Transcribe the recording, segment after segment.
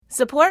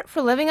Support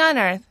for Living on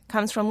Earth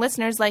comes from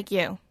listeners like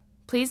you.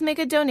 Please make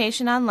a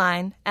donation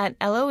online at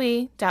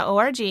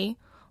loe.org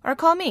or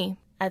call me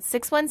at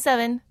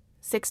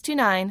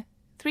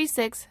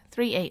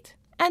 617-629-3638.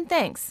 And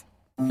thanks.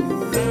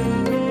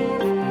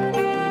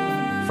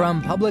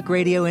 From Public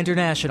Radio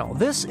International,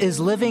 this is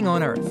Living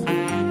on Earth.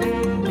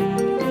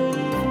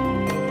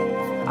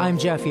 I'm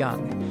Jeff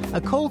Young.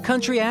 A coal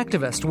country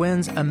activist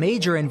wins a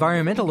major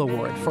environmental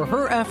award for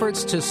her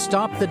efforts to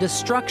stop the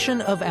destruction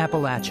of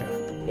Appalachia.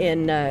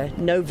 In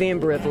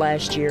November of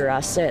last year,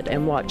 I sat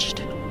and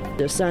watched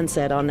the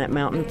sunset on that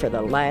mountain for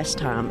the last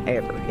time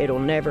ever. It'll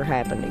never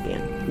happen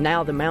again.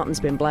 Now the mountain's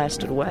been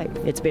blasted away.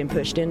 It's been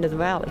pushed into the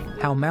valley.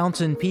 How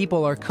mountain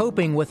people are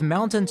coping with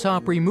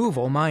mountaintop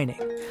removal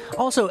mining.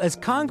 Also, as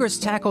Congress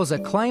tackles a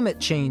climate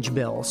change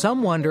bill,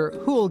 some wonder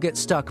who will get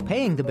stuck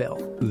paying the bill.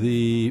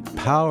 The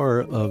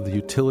power of the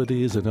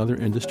utilities and other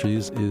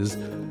industries is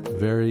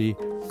very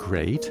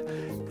great.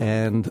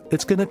 And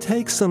it's going to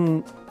take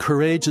some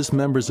courageous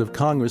members of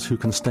Congress who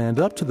can stand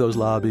up to those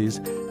lobbies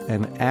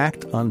and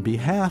act on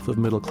behalf of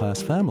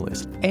middle-class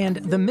families. And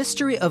the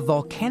mystery of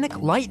volcanic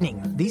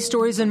lightning. These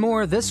stories and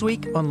more this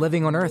week on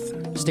Living on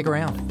Earth. Stick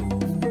around.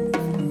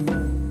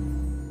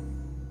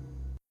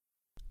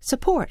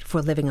 Support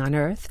for Living on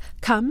Earth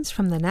comes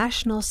from the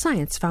National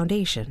Science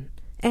Foundation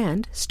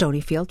and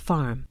Stonyfield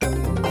Farm.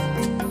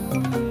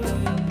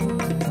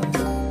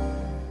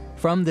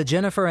 From the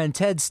Jennifer and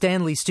Ted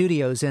Stanley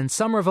studios in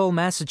Somerville,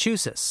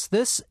 Massachusetts,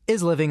 this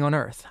is Living on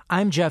Earth.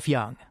 I'm Jeff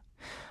Young.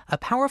 A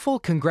powerful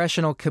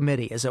congressional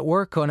committee is at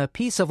work on a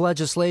piece of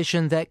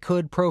legislation that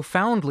could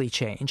profoundly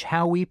change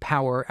how we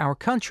power our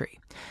country.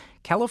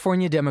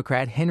 California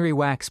Democrat Henry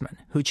Waxman,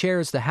 who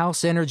chairs the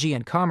House Energy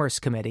and Commerce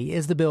Committee,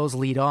 is the bill's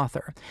lead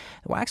author.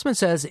 Waxman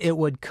says it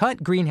would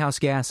cut greenhouse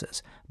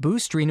gases,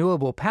 boost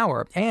renewable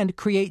power, and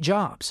create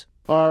jobs.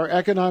 Our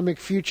economic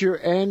future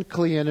and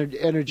clean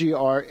energy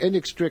are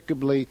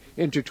inextricably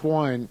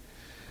intertwined.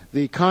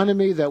 The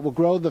economy that will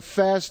grow the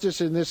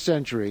fastest in this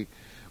century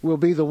will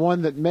be the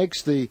one that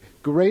makes the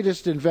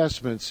greatest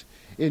investments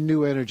in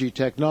new energy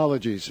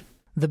technologies.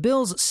 The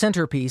bill's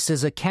centerpiece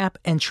is a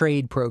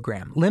cap-and-trade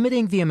program,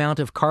 limiting the amount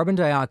of carbon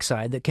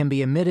dioxide that can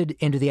be emitted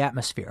into the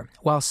atmosphere,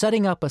 while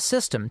setting up a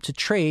system to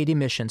trade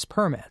emissions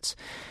permits.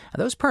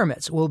 Those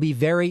permits will be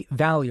very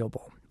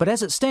valuable. But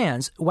as it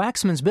stands,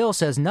 Waxman's bill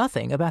says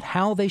nothing about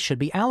how they should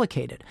be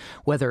allocated,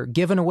 whether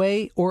given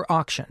away or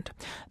auctioned.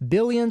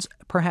 Billions,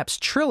 perhaps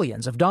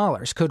trillions of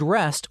dollars could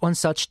rest on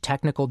such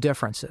technical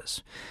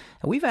differences.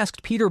 We've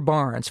asked Peter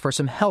Barnes for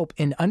some help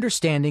in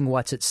understanding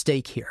what's at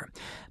stake here.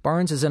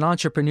 Barnes is an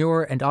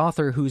entrepreneur and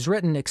author who's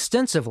written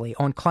extensively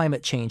on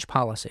climate change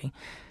policy.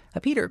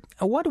 Peter,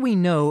 what do we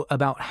know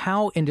about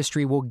how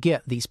industry will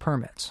get these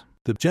permits?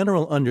 The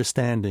general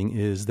understanding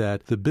is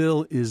that the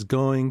bill is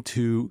going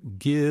to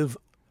give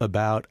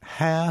about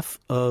half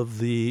of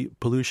the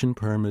pollution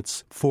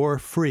permits for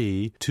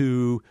free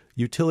to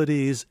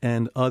utilities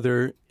and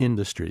other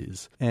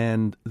industries.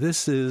 And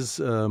this is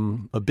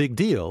a big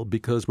deal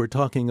because we're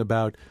talking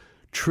about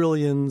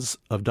trillions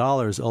of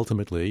dollars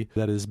ultimately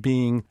that is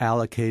being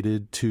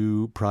allocated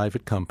to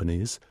private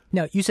companies.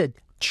 Now, you said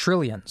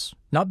trillions,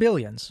 not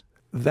billions.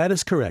 That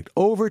is correct.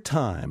 Over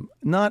time,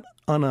 not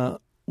on a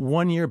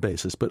one-year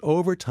basis, but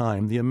over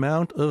time, the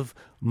amount of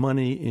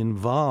money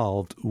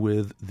involved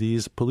with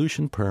these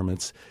pollution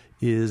permits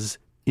is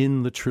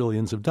in the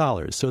trillions of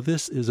dollars. So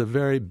this is a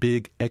very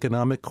big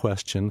economic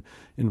question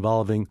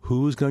involving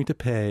who's going to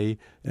pay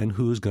and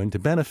who's going to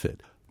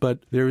benefit. But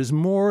there is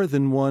more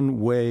than one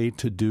way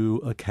to do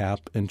a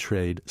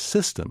cap-and-trade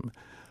system.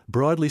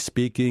 Broadly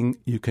speaking,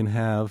 you can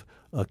have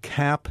a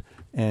cap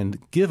and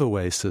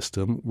giveaway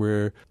system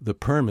where the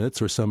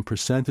permits, or some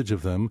percentage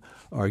of them,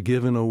 are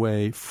given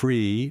away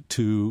free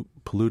to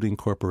polluting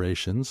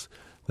corporations.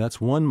 That's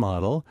one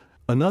model.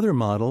 Another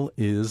model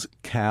is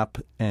cap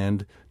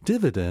and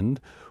dividend,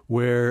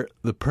 where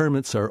the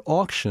permits are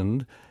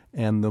auctioned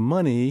and the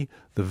money,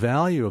 the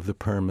value of the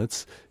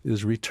permits,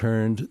 is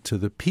returned to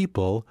the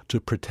people to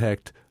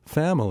protect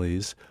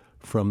families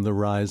from the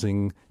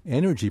rising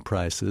energy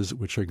prices,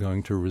 which are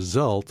going to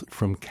result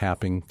from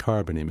capping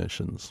carbon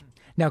emissions.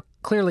 Now,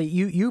 clearly,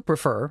 you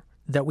prefer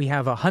that we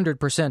have a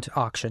 100%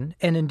 auction,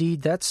 and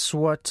indeed that's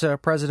what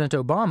President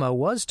Obama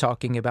was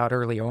talking about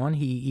early on.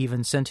 He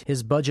even sent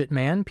his budget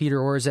man, Peter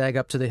Orszag,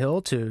 up to the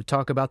Hill to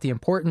talk about the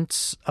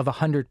importance of a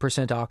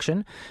 100%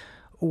 auction.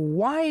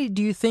 Why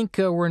do you think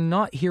we're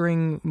not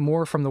hearing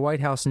more from the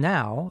White House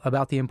now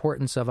about the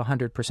importance of a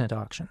 100%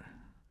 auction?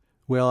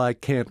 Well, I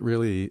can't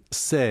really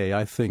say.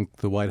 I think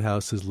the White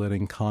House is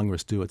letting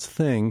Congress do its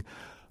thing.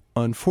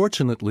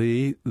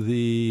 Unfortunately,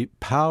 the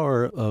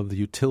power of the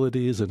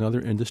utilities and other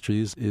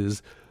industries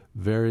is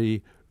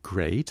very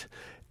great,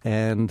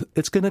 and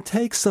it's going to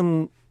take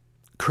some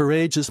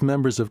courageous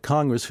members of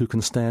Congress who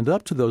can stand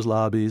up to those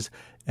lobbies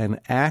and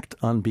act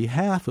on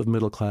behalf of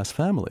middle-class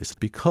families.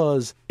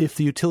 Because if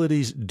the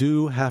utilities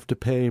do have to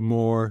pay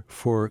more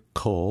for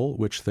coal,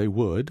 which they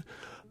would,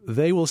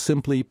 they will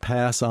simply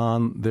pass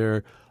on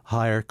their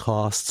higher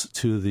costs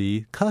to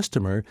the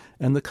customer,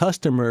 and the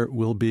customer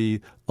will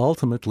be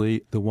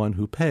ultimately the one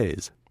who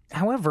pays.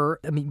 However,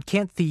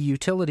 can't the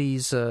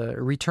utilities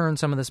return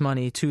some of this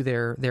money to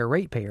their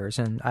ratepayers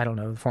in, in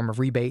the form of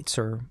rebates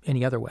or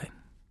any other way?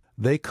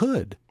 They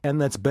could, and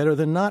that's better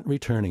than not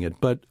returning it.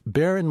 But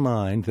bear in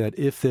mind that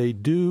if they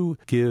do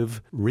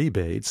give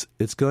rebates,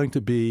 it's going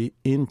to be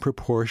in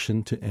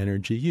proportion to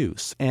energy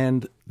use.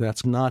 And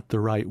that's not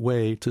the right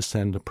way to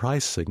send a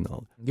price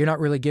signal. You're not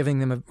really giving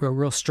them a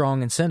real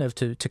strong incentive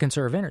to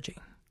conserve energy.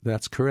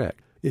 That's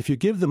correct. If you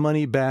give the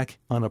money back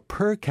on a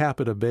per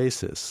capita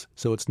basis,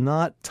 so it's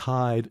not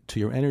tied to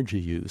your energy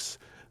use,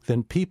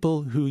 then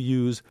people who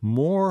use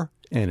more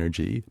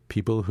energy,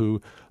 people who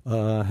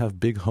have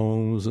big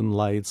homes and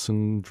lights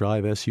and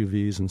drive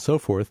SUVs and so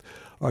forth,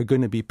 are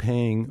going to be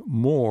paying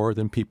more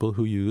than people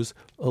who use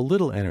a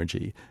little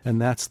energy.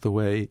 And that's the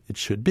way it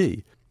should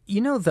be.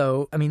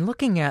 Though,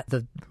 looking at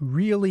the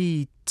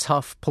really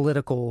tough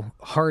political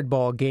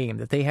hardball game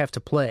that they have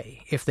to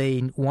play if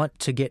they want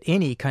to get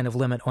any kind of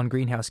limit on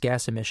greenhouse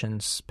gas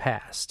emissions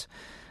passed,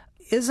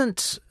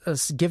 isn't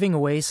us giving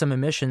away some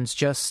emissions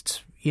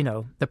just,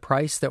 the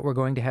price that we're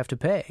going to have to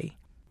pay?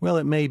 Well,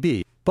 it may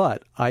be,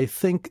 but I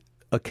think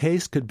a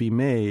case could be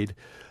made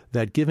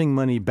that giving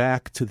money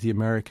back to the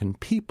American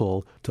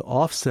people to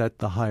offset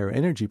the higher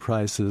energy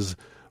prices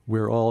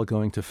we're all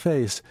going to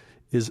face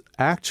is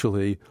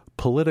actually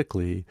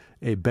politically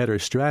a better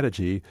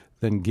strategy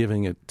than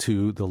giving it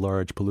to the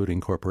large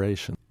polluting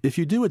corporation. If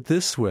you do it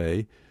this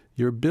way,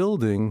 you're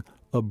building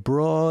a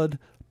broad,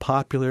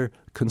 popular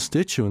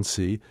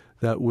constituency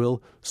that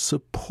will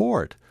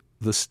support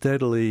the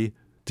steadily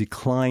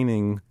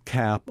declining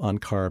cap on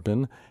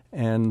carbon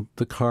and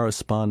the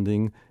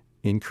corresponding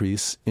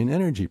increase in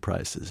energy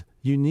prices.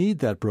 You need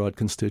that broad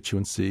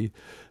constituency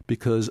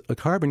because a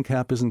carbon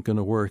cap isn't going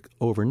to work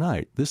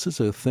overnight. This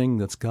is a thing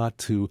that's got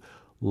to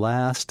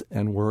last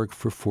and work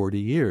for 40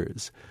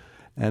 years.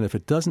 And if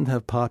it doesn't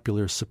have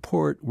popular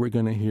support, we're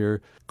going to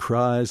hear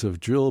cries of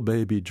drill,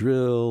 baby,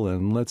 drill,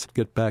 and let's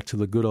get back to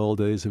the good old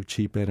days of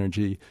cheap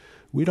energy.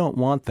 We don't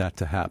want that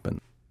to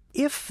happen.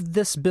 If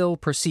this bill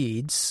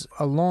proceeds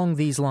along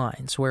these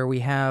lines, where we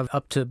have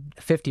up to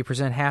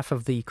 50%, half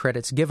of the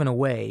credits given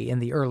away in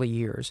the early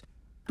years,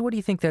 what do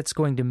you think that's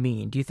going to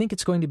mean? Do you think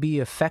it's going to be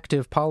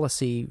effective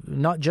policy,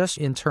 not just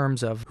in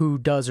terms of who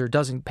does or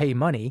doesn't pay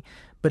money,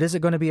 but is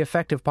it going to be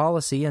effective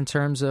policy in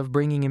terms of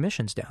bringing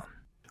emissions down?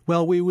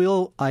 Well, we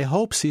will, I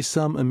hope, see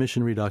some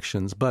emission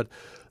reductions, but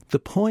the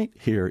point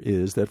here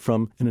is that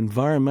from an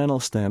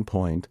environmental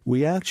standpoint,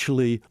 we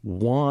actually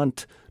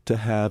want to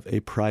have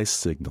a price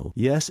signal.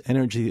 Yes,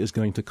 energy is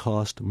going to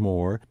cost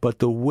more, but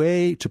the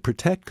way to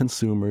protect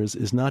consumers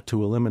is not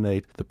to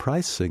eliminate the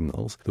price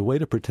signals. The way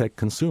to protect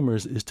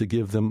consumers is to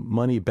give them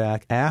money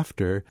back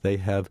after they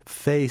have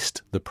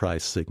faced the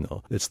price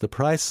signal. It's the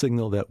price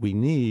signal that we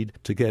need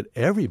to get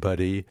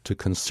everybody to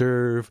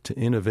conserve, to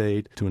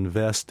innovate, to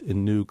invest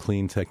in new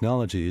clean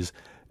technologies.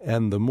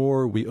 And the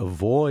more we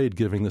avoid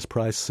giving this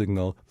price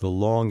signal, the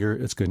longer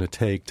it's going to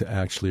take to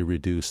actually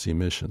reduce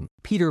emission.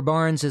 Peter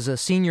Barnes is a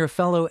senior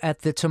fellow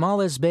at the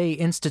Tamales Bay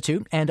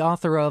Institute and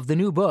author of the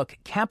new book,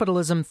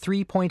 Capitalism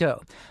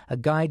 3.0, A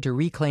Guide to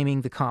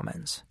Reclaiming the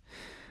Commons.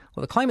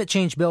 Well, the climate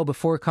change bill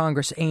before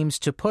Congress aims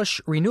to push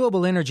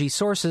renewable energy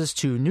sources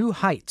to new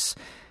heights.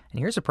 And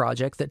here's a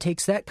project that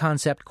takes that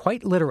concept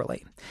quite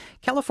literally.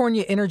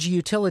 California energy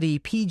utility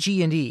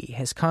PG&E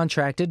has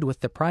contracted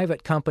with the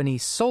private company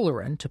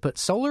Solarin to put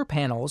solar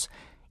panels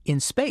in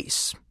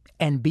space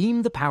and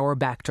beam the power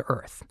back to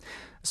Earth.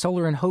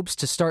 Solarin hopes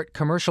to start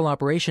commercial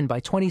operation by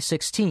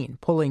 2016,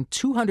 pulling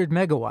 200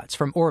 megawatts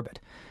from orbit.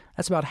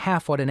 That's about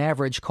half what an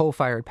average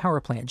coal-fired power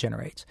plant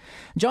generates.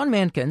 John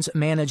Mankins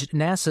managed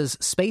NASA's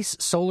Space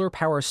Solar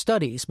Power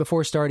Studies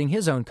before starting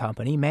his own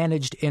company,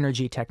 Managed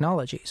Energy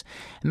Technologies.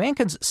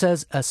 Mankins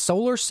says a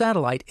solar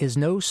satellite is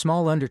no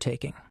small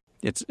undertaking.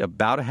 It's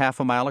about a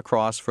half a mile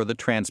across for the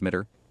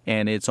transmitter,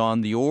 and it's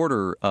on the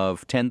order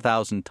of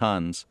 10,000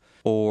 tons,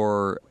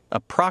 or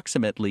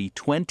approximately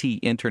 20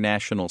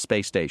 international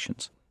space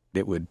stations.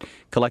 It would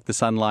collect the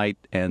sunlight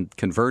and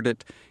convert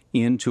it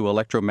into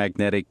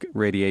electromagnetic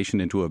radiation,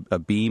 into a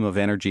beam of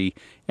energy,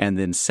 and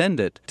then send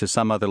it to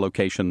some other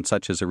location,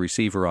 such as a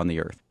receiver on the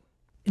Earth.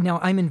 Now,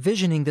 I'm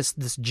envisioning this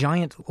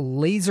giant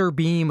laser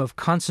beam of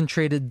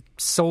concentrated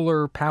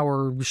solar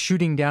power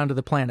shooting down to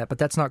the planet, but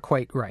that's not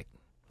quite right.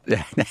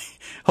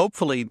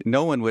 Hopefully,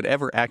 no one would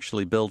ever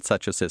actually build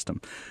such a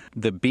system.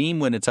 The beam,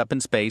 when it's up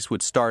in space,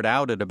 would start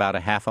out at about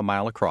a half a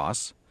mile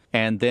across,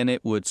 and then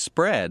it would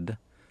spread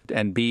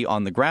and be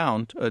on the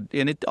ground.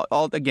 And it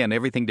all, again,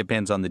 everything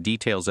depends on the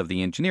details of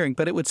the engineering,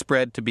 but it would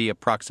spread to be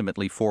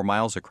approximately 4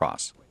 miles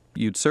across.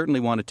 You'd certainly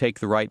want to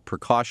take the right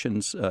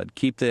precautions,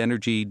 keep the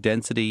energy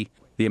density,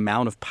 the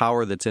amount of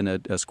power that's in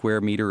a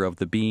square meter of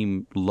the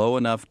beam low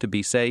enough to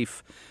be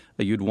safe.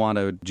 You'd want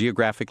to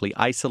geographically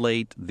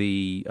isolate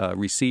the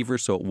receiver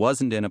so it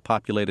wasn't in a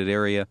populated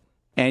area.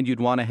 And you'd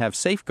want to have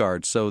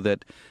safeguards so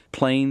that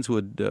planes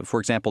would, for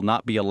example,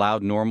 not be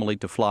allowed normally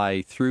to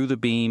fly through the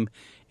beam.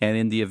 And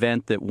in the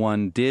event that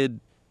one did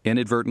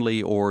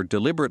inadvertently or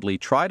deliberately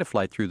try to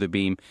fly through the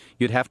beam,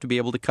 you'd have to be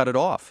able to cut it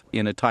off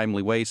in a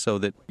timely way so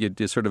that you'd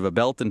do sort of a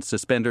belt and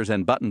suspenders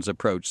and buttons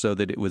approach so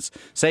that it was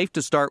safe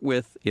to start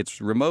with,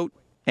 it's remote,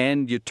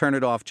 and you turn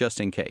it off just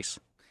in case.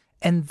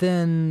 And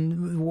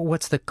then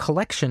what's the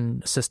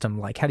collection system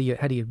like? How do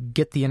you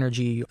get the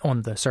energy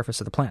on the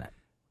surface of the planet?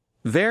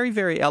 Very,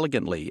 very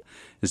elegantly.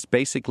 It's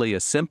basically a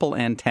simple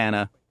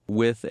antenna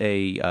with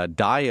a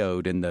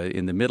diode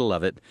in the middle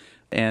of it,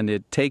 and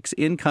it takes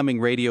incoming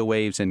radio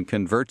waves and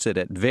converts it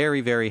at very,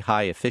 very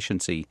high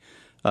efficiency,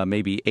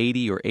 maybe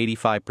 80 or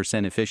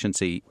 85%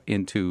 efficiency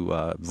into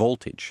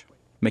voltage.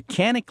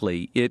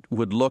 Mechanically, it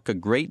would look a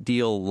great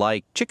deal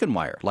like chicken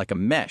wire, like a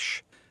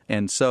mesh.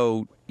 And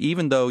so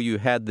even though you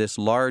had this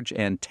large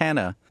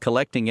antenna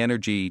collecting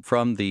energy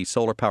from the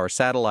solar power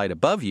satellite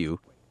above you,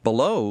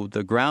 below,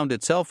 the ground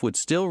itself would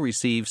still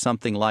receive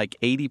something like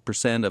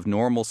 80% of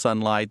normal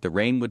sunlight. The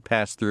rain would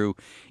pass through.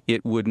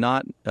 It would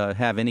not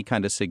have any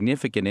kind of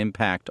significant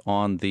impact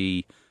on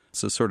the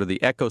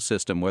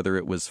ecosystem, whether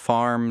it was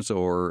farms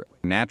or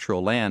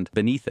natural land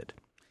beneath it.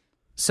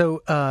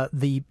 So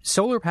the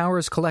solar power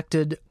is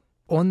collected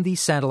on the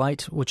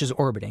satellite, which is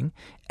orbiting,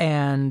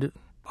 and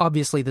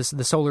obviously the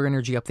solar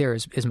energy up there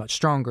is much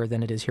stronger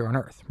than it is here on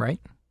Earth, right?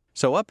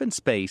 So up in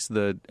space,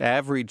 the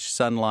average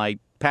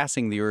sunlight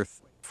passing the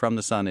Earth from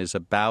the sun is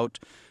about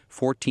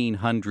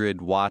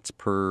 1,400 watts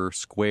per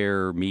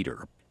square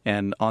meter.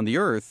 And on the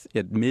Earth,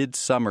 at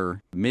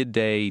midsummer,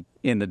 midday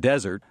in the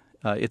desert,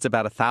 it's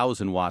about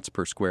 1,000 watts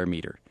per square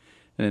meter.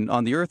 And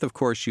on the Earth, of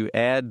course, you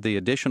add the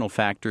additional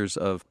factors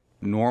of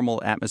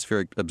normal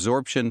atmospheric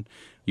absorption,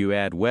 you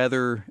add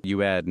weather,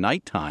 you add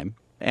nighttime,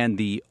 and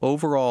the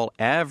overall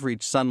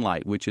average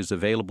sunlight, which is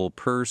available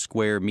per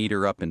square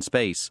meter up in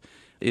space,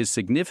 is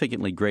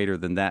significantly greater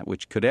than that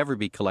which could ever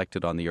be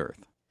collected on the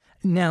Earth.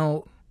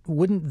 Now,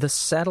 wouldn't the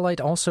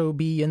satellite also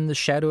be in the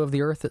shadow of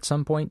the Earth at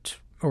some point?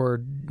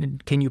 Or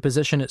can you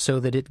position it so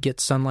that it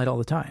gets sunlight all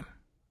the time?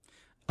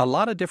 A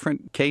lot of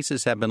different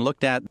cases have been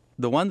looked at.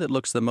 The one that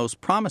looks the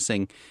most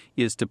promising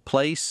is to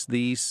place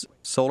these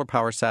solar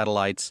power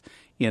satellites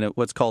in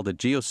what's called a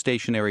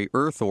geostationary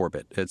Earth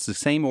orbit. It's the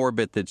same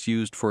orbit that's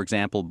used, for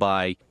example,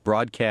 by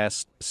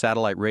broadcast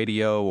satellite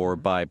radio or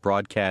by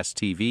broadcast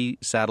TV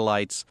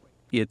satellites.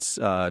 It's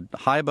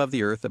high above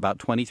the Earth, about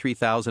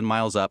 23,000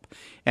 miles up,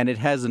 and it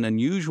has an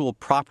unusual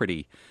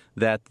property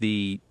that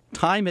the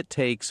time it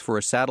takes for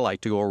a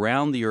satellite to go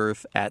around the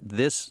Earth at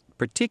this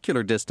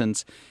particular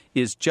distance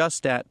is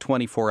just at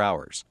 24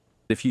 hours.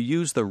 If you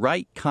use the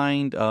right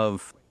kind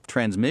of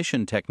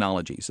transmission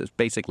technologies, it's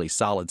basically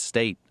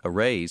solid-state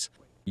arrays,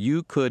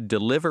 you could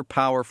deliver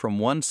power from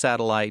one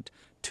satellite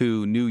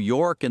to New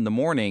York in the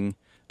morning,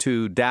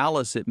 to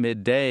Dallas at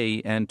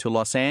midday, and to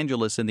Los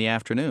Angeles in the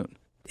afternoon.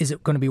 Is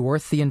it going to be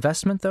worth the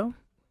investment, though?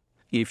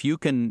 If you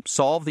can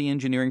solve the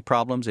engineering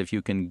problems, if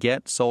you can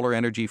get solar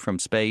energy from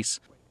space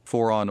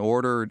for on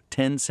order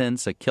 10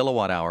 cents a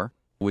kilowatt hour,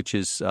 which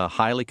is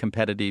highly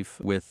competitive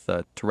with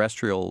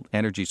terrestrial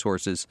energy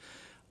sources,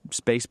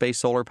 space-based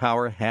solar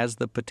power has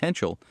the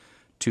potential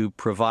to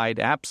provide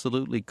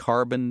absolutely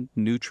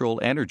carbon-neutral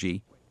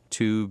energy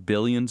to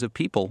billions of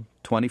people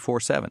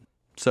 24/7.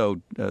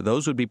 So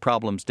those would be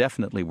problems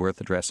definitely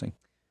worth addressing.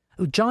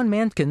 John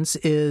Mankins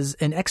is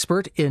an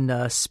expert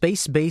in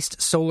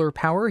space-based solar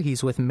power.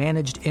 He's with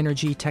Managed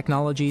Energy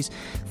Technologies.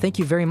 Thank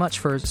you very much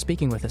for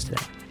speaking with us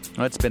today.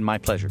 Well, it's been my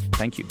pleasure.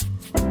 Thank you.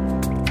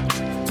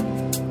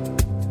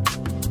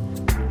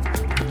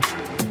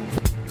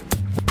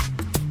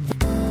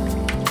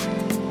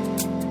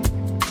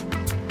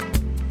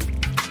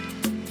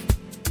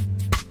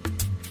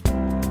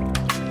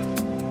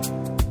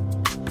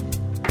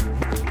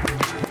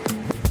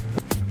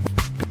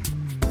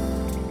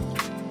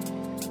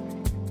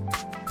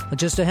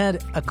 Just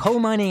ahead, a coal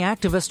mining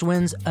activist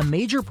wins a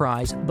major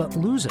prize but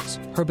loses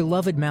her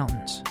beloved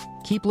mountains.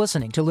 Keep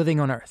listening to Living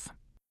on Earth.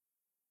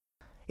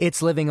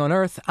 It's Living on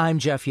Earth. I'm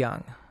Jeff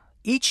Young.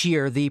 Each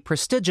year, the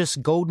prestigious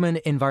Goldman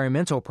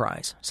Environmental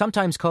Prize,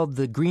 sometimes called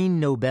the Green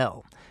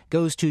Nobel,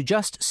 goes to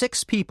just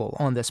 6 people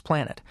on this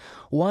planet,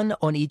 one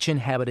on each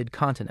inhabited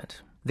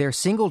continent. They're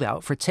singled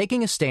out for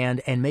taking a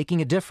stand and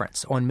making a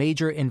difference on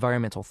major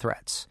environmental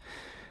threats.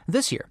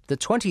 This year, the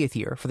 20th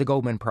year for the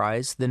Goldman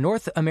Prize, the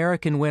North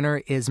American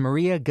winner is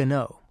Maria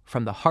Gannot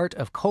from the heart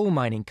of coal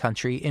mining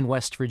country in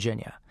West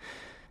Virginia.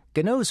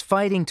 Gannot's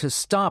fighting to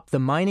stop the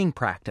mining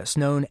practice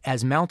known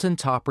as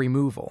mountaintop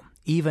removal,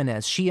 even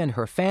as she and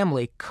her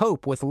family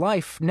cope with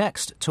life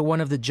next to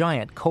one of the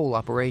giant coal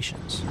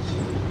operations.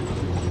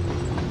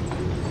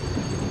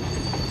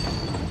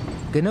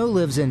 Gannot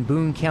lives in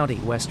Boone County,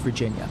 West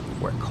Virginia,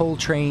 where coal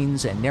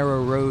trains and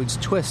narrow roads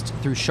twist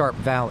through sharp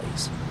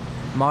valleys.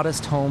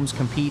 Modest homes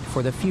compete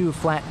for the few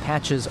flat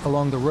patches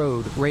along the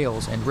road,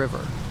 rails, and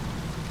river.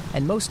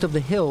 And most of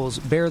the hills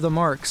bear the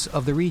marks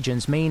of the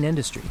region's main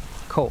industry,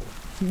 coal.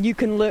 You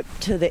can look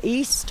to the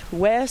east,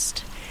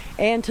 west,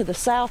 and to the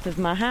south of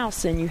my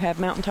house, and you have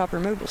mountaintop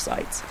removal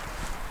sites.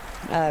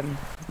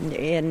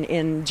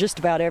 In just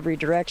about every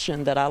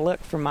direction that I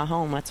look from my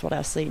home, that's what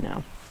I see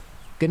now.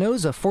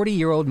 Gano's a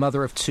 40-year-old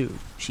mother of two.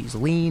 She's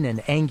lean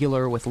and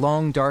angular with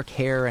long dark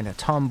hair and a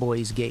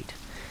tomboy's gait.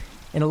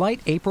 In a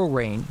light April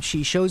rain,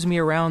 she shows me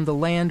around the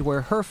land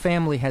where her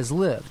family has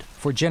lived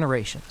for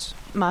generations.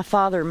 My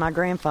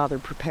grandfather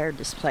prepared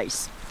this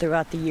place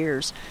throughout the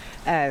years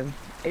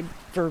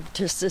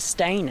to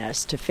sustain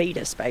us, to feed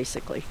us,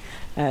 basically.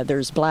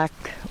 There's black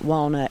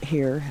walnut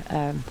here,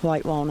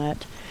 white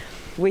walnut.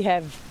 We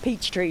have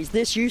peach trees.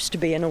 This used to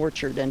be an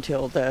orchard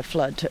until the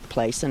flood took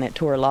place, and it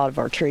tore a lot of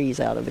our trees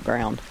out of the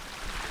ground.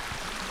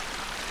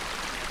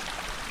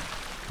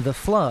 The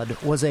flood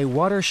was a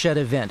watershed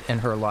event in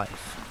her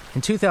life.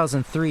 In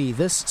 2003,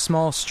 this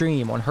small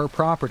stream on her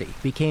property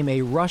became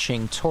a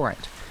rushing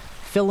torrent,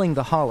 filling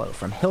the hollow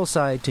from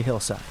hillside to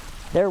hillside.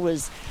 There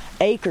was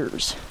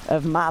acres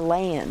of my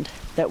land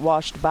that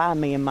washed by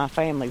me and my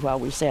family while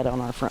we sat on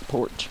our front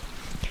porch.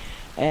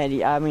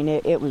 And I mean,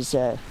 it was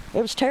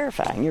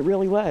terrifying. It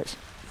really was.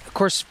 Of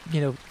course,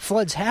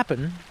 floods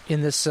happen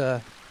in this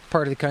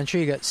part of the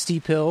country. You got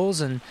steep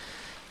hills and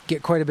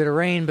get quite a bit of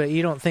rain, but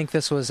you don't think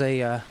this was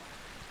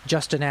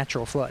just a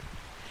natural flood?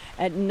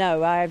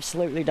 No, I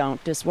absolutely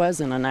don't. This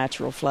wasn't a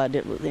natural flood.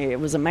 It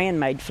was a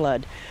man-made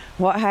flood.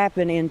 What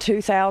happened in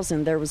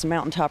 2000, there was a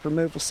mountaintop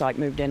removal site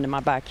moved into my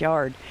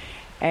backyard,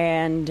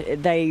 and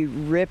they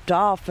ripped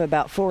off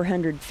about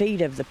 400 feet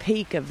of the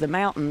peak of the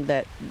mountain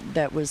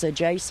that was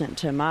adjacent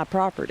to my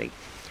property.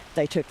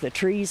 They took the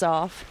trees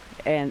off,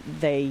 and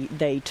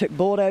they took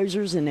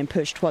bulldozers and then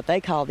pushed what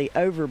they call the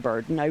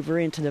overburden over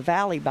into the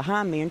valley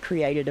behind me and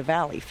created a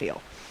valley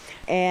fill.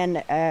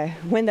 And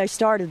when they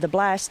started the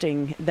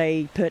blasting,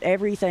 they put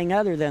everything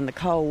other than the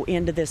coal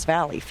into this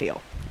valley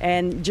fill.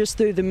 And just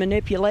through the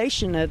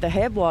manipulation of the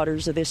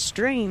headwaters of this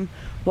stream,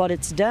 what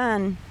it's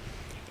done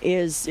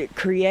is it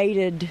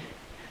created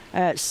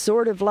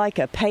sort of like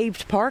a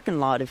paved parking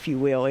lot, if you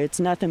will. It's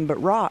nothing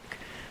but rock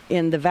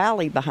in the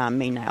valley behind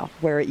me now,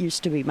 where it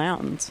used to be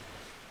mountains.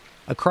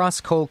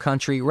 Across coal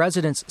country,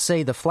 residents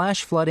say the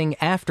flash flooding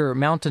after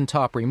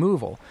mountaintop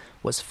removal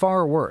was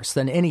far worse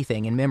than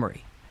anything in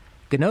memory.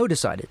 Gano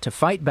decided to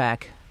fight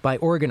back by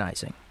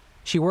organizing.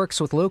 She works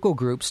with local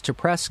groups to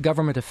press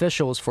government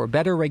officials for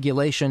better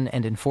regulation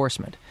and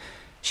enforcement.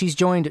 She's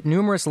joined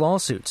numerous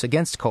lawsuits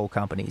against coal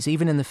companies,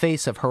 even in the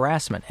face of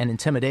harassment and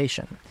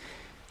intimidation.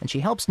 And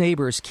she helps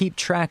neighbors keep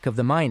track of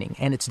the mining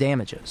and its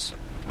damages.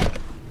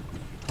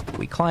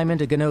 We climb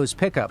into Gano's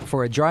pickup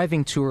for a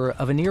driving tour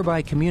of a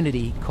nearby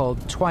community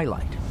called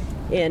Twilight.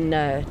 In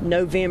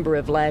November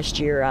of last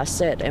year, I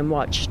sat and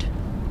watched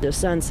the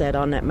sunset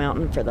on that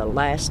mountain for the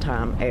last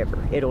time ever.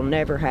 It'll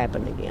never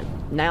happen again.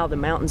 Now the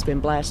mountain's been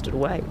blasted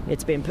away.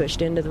 It's been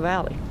pushed into the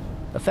valley.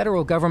 A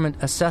federal government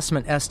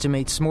assessment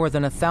estimates more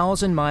than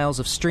 1,000 miles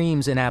of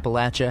streams in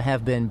Appalachia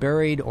have been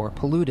buried or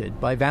polluted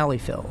by valley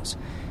fills,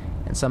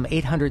 and some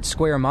 800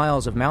 square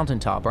miles of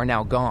mountaintop are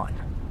now gone.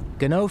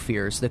 Gano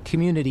fears the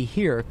community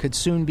here could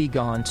soon be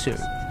gone too.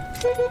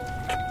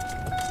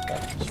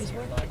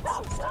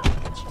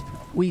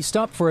 We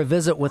stopped for a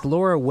visit with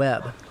Laura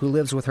Webb, who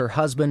lives with her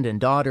husband and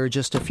daughter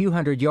just a few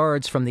hundred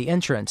yards from the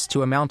entrance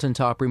to a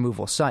mountaintop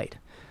removal site.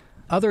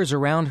 Others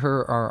around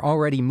her are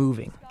already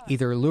moving,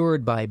 either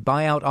lured by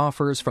buyout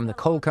offers from the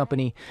coal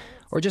company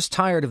or just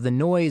tired of the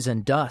noise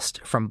and dust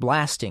from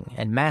blasting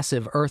and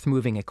massive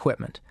earth-moving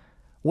equipment.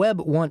 Webb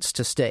wants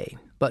to stay,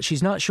 but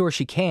she's not sure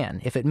she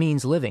can if it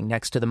means living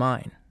next to the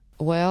mine.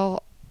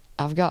 Well,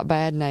 I've got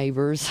bad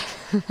neighbors.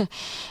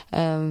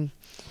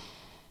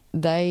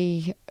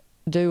 They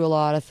do a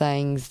lot of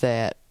things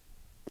that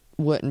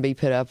wouldn't be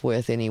put up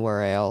with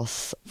anywhere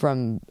else.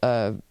 From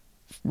a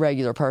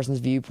regular person's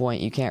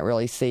viewpoint, you can't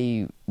really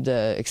see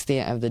the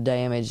extent of the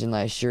damage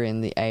unless you're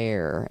in the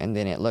air, and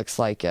then it looks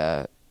like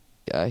a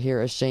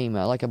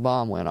Hiroshima, like a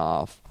bomb went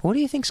off. What do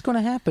you think's going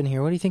to happen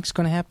here? What do you think's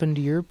going to happen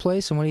to your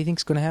place, and what do you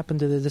think's going to happen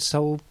to this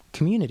whole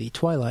community,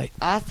 Twilight?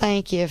 I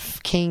think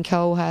if King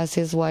Coal has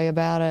his way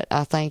about it,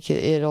 I think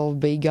it'll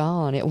be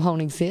gone. It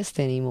won't exist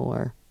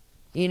anymore.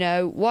 You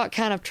know, what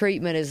kind of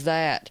treatment is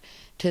that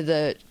to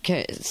the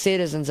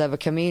citizens of a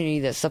community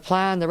that's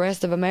supplying the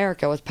rest of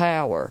America with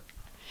power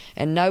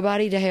and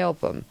nobody to help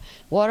them?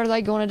 What are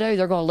they going to do?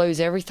 They're going to lose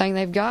everything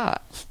they've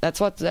got. That's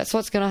what's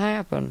going to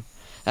happen.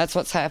 That's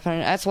what's happening.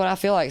 That's what I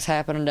feel like is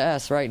happening to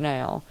us right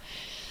now.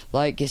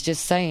 Like, it's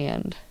just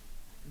sand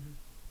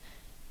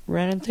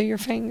running through your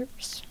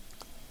fingers.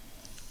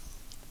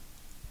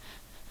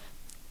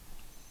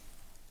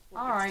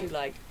 All right.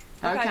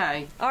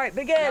 Okay. All right,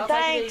 be good. Y'all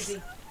Thanks. take it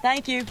easy.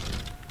 Thank you.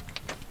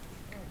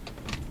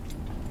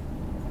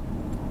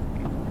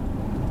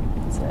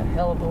 It's a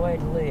hell of a way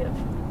to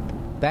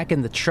live. Back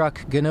in the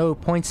truck, Gano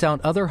points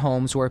out other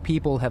homes where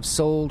people have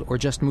sold or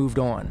just moved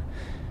on.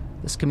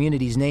 This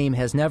community's name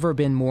has never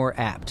been more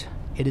apt.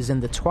 It is in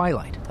the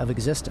twilight of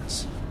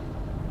existence.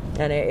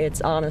 And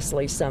it's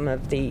honestly some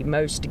of the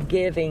most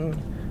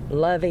giving,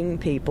 loving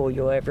people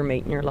you'll ever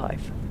meet in your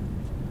life.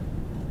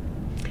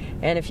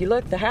 And if you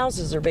look, the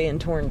houses are being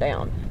torn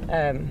down.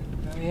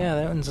 Yeah,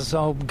 that one's just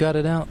all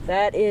gutted out.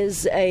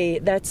 That's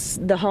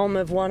the home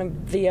of one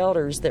of the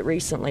elders that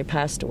recently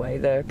passed away.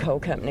 The coal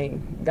company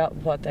got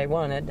what they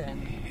wanted.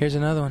 Here's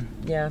another one.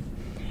 Yeah.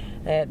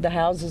 The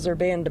houses are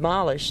being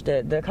demolished.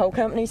 The coal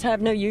companies have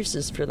no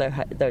uses for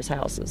those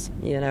houses.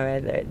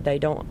 They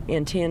don't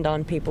intend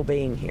on people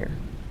being here.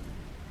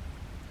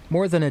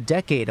 More than a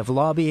decade of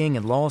lobbying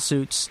and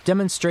lawsuits,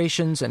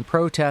 demonstrations, and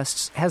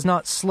protests has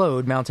not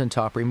slowed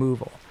mountaintop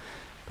removal.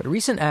 But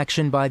recent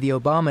action by the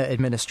Obama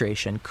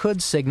administration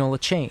could signal a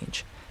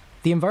change.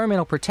 The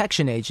Environmental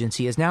Protection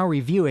Agency is now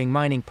reviewing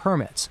mining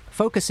permits,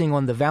 focusing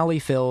on the valley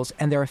fills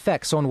and their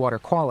effects on water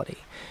quality.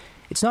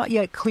 It's not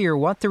yet clear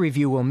what the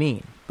review will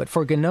mean, but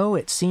for Gano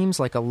it seems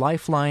like a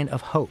lifeline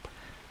of hope.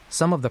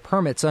 Some of the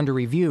permits under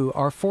review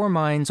are for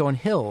mines on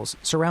hills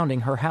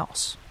surrounding her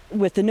house.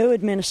 With the new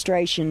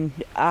administration,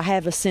 I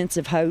have a sense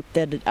of hope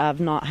that I've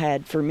not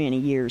had for many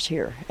years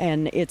here,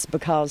 and it's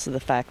because of the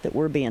fact that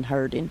we're being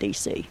heard in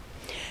D.C.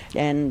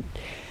 And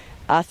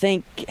I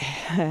think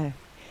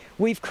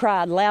we've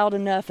cried loud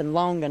enough and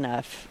long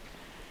enough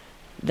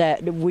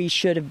that we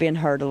should have been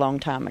heard a long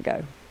time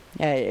ago.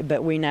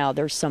 But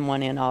there's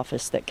someone in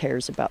office that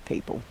cares about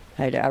people.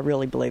 I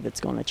really believe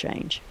it's going to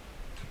change.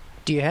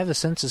 Do you have the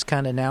sense it's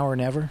kind of now or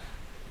never?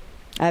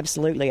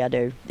 Absolutely, I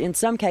do. In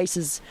some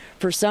cases,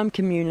 for some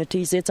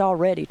communities, it's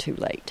already too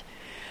late.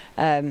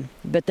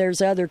 But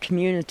there's other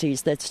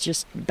communities that's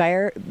just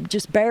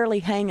barely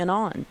hanging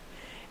on.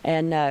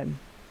 And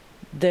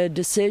the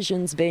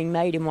decisions being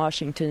made in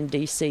Washington,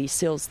 D.C.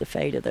 seals the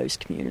fate of those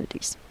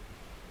communities.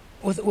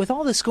 With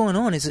all this going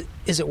on, is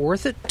it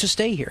worth it to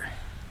stay here?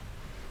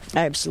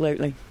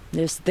 Absolutely.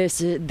 This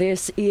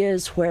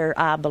is where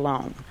I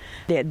belong.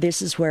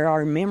 This is where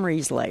our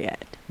memories lay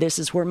at. This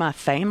is where my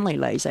family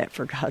lays at,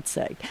 for God's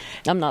sake.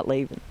 I'm not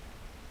leaving.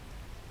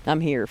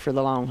 I'm here for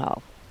the long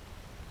haul.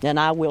 And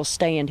I will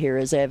stand here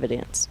as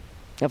evidence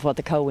of what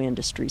the coal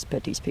industry's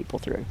put these people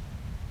through.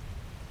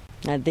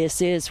 Now,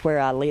 this is where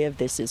I live.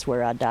 This is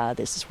where I die.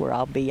 This is where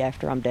I'll be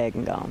after I'm dead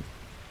and gone.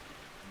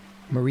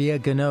 Maria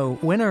Gano,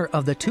 winner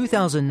of the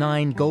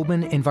 2009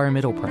 Goldman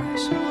Environmental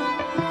Prize.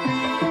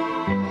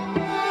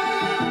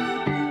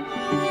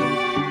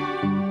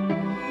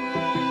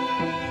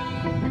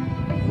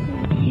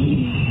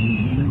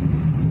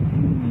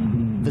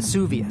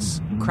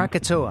 Vesuvius,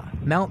 Krakatoa,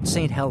 Mount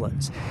St.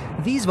 Helens.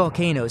 These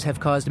volcanoes have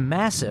caused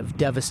massive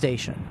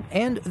devastation.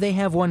 And they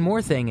have one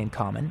more thing in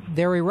common.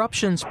 Their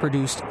eruptions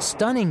produced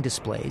stunning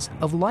displays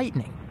of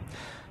lightning.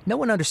 No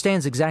one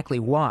understands exactly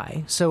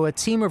why, so a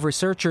team of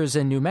researchers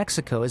in New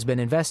Mexico has been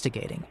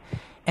investigating.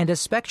 And as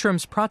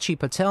Spectrum's Prachi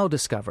Patel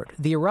discovered,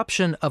 the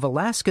eruption of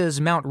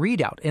Alaska's Mount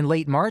Redoubt in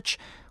late March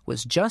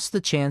was just the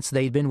chance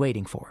they'd been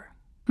waiting for.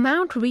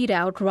 Mount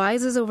Redoubt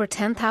rises over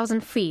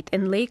 10,000 feet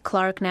in Lake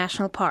Clark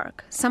National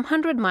Park, some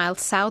 100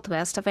 miles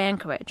southwest of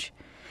Anchorage.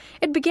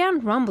 It began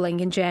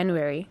rumbling in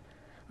January,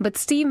 but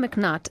Steve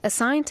McNutt, a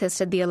scientist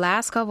at the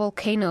Alaska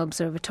Volcano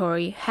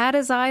Observatory, had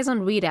his eyes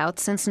on Redoubt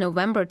since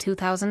November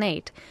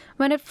 2008,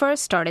 when it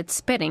first started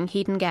spitting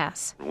heat and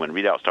gas. When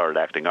Redoubt started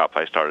acting up,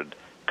 I started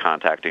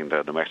contacting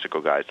the New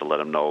Mexico guys to let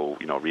them know,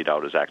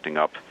 Redoubt is acting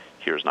up,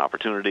 here's an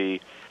opportunity.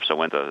 So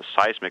when the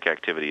seismic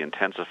activity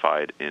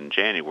intensified in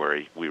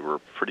January, we were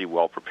pretty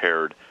well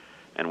prepared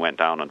and went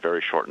down on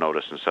very short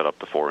notice and set up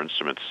the 4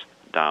 instruments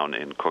down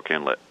in Cook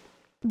Inlet.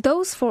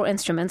 Those 4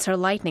 instruments are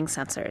lightning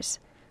sensors.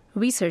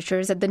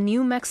 Researchers at the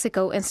New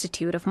Mexico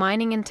Institute of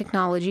Mining and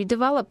Technology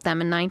developed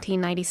them in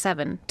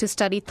 1997 to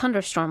study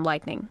thunderstorm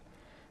lightning.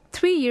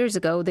 3 years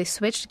ago, they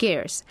switched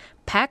gears,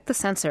 packed the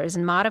sensors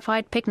in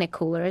modified picnic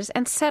coolers,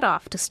 and set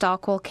off to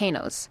stalk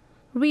volcanoes.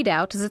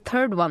 Redoubt is the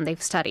 3rd one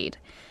they've studied.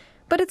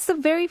 But it's the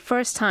very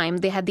first time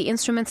they had the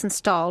instruments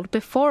installed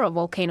before a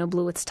volcano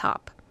blew its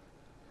top.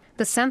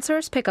 The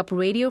sensors pick up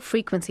radio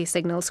frequency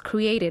signals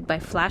created by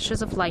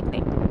flashes of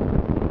lightning.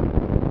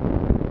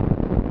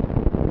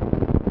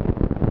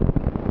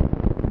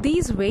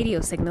 These radio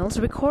signals,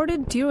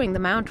 recorded during the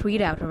Mount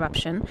Redoubt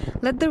eruption,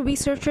 let the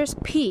researchers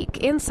peek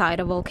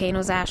inside a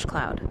volcano's ash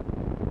cloud.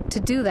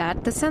 To do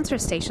that, the sensor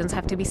stations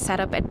have to be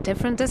set up at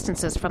different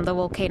distances from the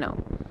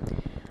volcano.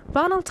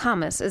 Ronald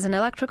Thomas is an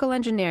electrical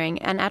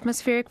engineering and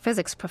atmospheric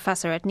physics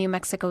professor at New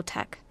Mexico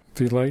Tech.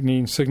 The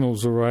lightning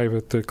signals arrive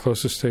at the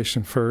closest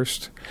station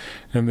first,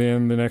 and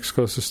then the next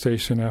closest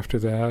station after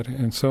that,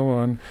 and so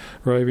on,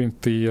 arriving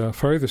at the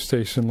farthest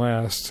station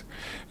last,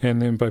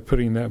 and then by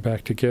putting that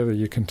back together,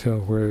 you can tell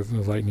where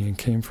the lightning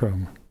came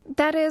from.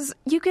 That is,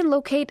 you can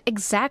locate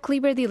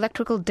exactly where the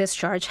electrical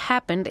discharge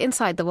happened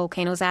inside the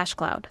volcano's ash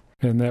cloud.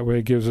 And that way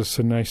it gives us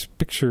a nice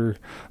picture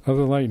of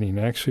the lightning.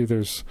 Actually,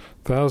 there's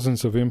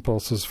thousands of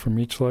impulses from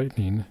each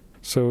lightning,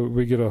 so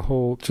we get a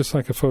whole, just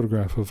like a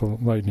photograph of a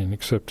lightning,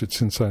 except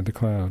it's inside the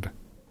cloud.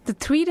 The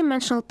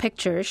 3-dimensional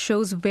picture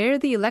shows where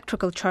the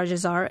electrical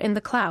charges are in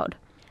the cloud.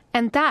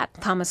 And that,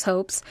 Thomas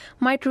hopes,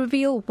 might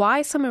reveal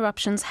why some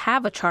eruptions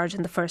have a charge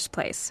in the first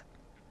place.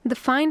 The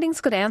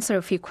findings could answer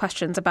a few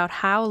questions about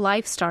how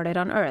life started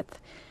on Earth.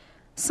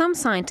 Some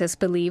scientists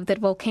believe that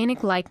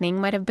volcanic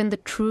lightning might have been the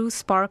true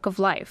spark of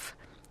life.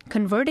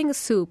 converting a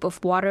soup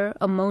of water,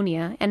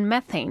 ammonia, and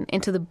methane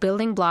into the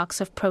building blocks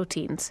of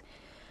proteins.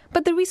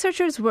 But the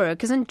researchers'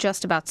 work isn't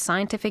just about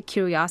scientific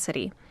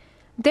curiosity.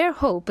 Their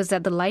hope is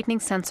that the lightning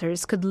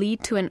sensors could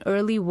lead to an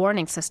early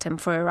warning system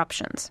for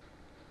eruptions.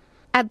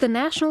 At the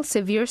National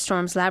Severe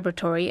Storms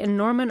Laboratory in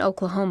Norman,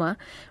 Oklahoma,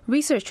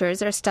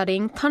 researchers are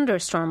studying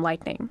thunderstorm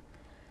lightning.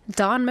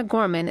 Don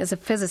McGorman is a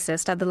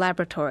physicist at the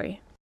laboratory.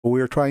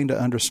 We are trying to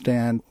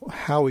understand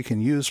how we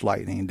can use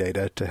lightning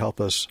data to help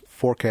us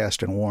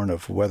forecast and warn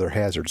of weather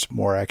hazards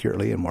more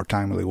accurately and more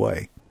timely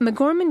way.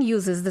 McGorman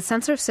uses the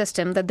sensor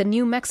system that the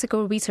New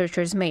Mexico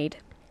researchers made.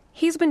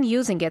 He's been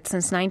using it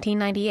since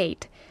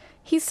 1998.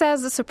 He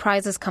says the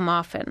surprises come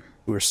often.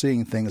 We're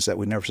seeing things that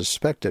we never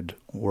suspected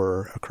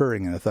were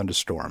occurring in a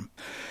thunderstorm.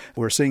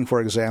 We're seeing, for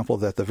example,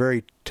 that the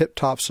very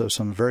tip-tops of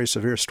some very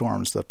severe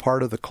storms, the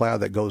part of the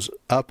cloud that goes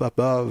up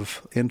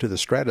above into the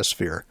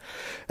stratosphere,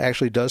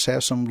 actually does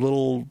have some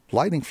little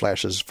lightning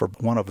flashes, for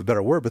want of a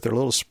better word, but they're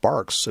little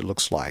sparks, it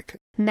looks like.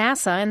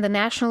 NASA and the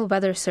National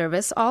Weather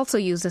Service also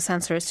use the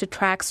sensors to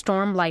track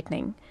storm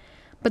lightning.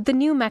 But the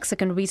New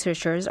Mexican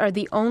researchers are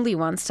the only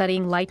ones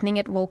studying lightning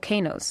at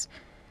volcanoes.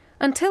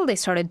 Until they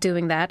started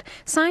doing that,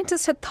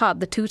 scientists had thought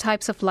the two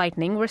types of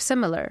lightning were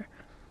similar.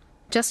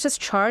 Just as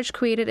charge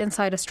created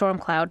inside a storm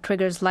cloud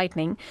triggers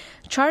lightning,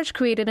 charge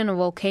created in a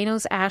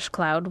volcano's ash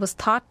cloud was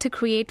thought to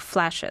create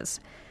flashes.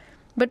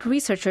 But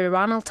researcher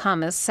Ronald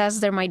Thomas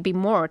says there might be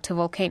more to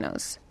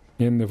volcanoes.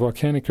 In the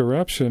volcanic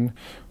eruption,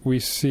 we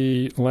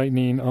see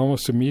lightning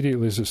almost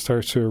immediately as it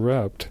starts to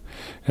erupt,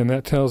 and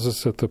that tells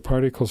us that the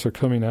particles are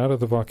coming out of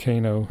the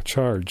volcano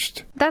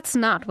charged. That's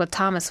not what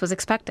Thomas was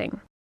expecting.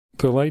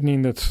 The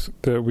lightning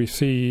that we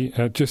see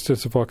just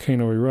as the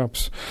volcano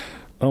erupts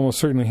almost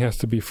certainly has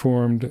to be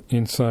formed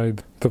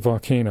inside the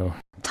volcano.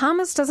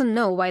 Thomas doesn't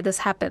know why this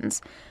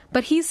happens,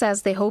 but he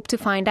says they hope to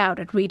find out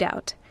at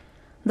Redoubt.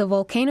 The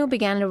volcano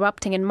began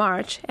erupting in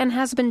March and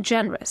has been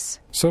generous.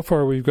 So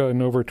far, we've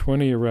gotten over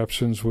 20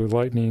 eruptions with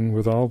lightning,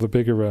 with all the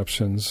big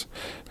eruptions.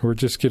 We're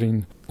just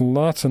getting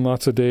lots and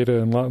lots of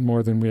data, and a lot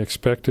more than we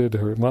expected,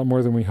 or a lot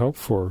more than we hoped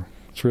for.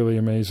 It's really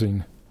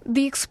amazing.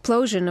 The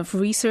explosion of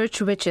research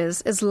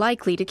riches is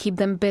likely to keep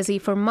them busy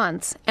for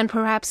months and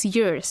perhaps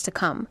years to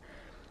come.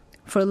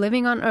 For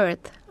Living on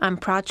Earth, I'm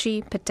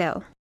Prachi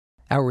Patel.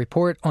 Our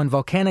report on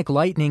volcanic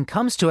lightning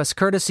comes to us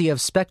courtesy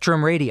of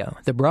Spectrum Radio,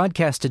 the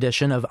broadcast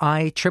edition of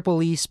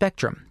IEEE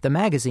Spectrum, the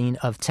magazine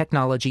of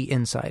technology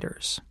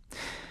insiders.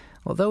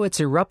 Although its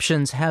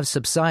eruptions have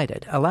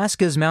subsided,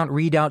 Alaska's Mount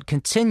Redoubt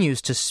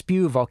continues to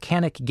spew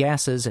volcanic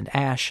gases and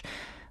ash.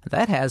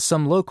 That has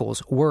some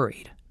locals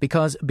worried,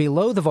 because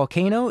below the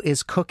volcano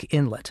is Cook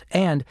Inlet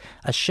and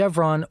a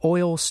Chevron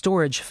oil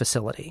storage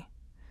facility.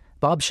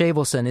 Bob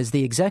Shavelson is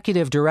the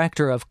executive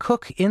director of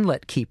Cook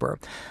Inlet Keeper,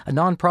 a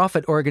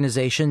nonprofit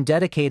organization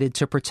dedicated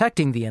to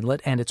protecting the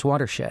inlet and its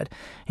watershed.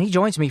 And he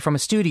joins me from a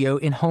studio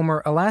in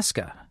Homer,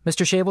 Alaska.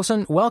 Mr.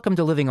 Shavelson, welcome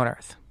to Living on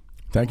Earth.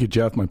 Thank you,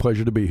 Jeff. My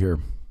pleasure to be here.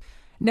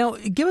 Now,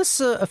 give us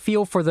a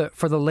feel for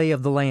the lay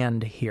of the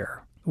land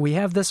here. We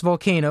have this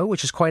volcano,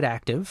 which is quite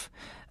active.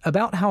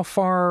 About how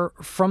far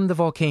from the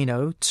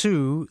volcano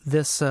to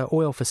this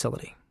oil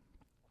facility?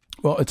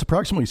 Well, it's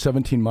approximately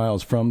 17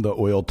 miles from the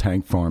oil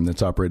tank farm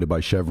that's operated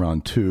by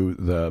Chevron to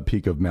the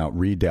peak of Mount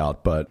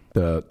Redoubt, but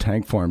the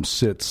tank farm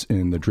sits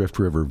in the Drift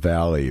River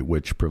Valley,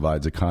 which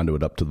provides a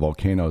conduit up to the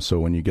volcano.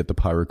 So when you get the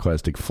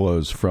pyroclastic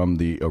flows from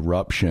the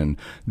eruption,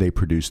 they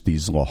produce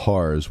these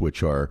lahars,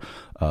 which are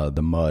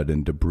the mud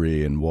and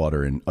debris and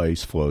water and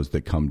ice flows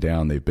that come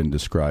down. They've been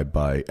described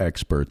by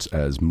experts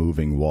as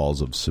moving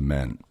walls of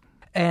cement.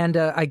 And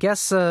I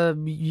guess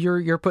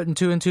you're putting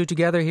two and two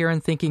together here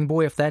and thinking,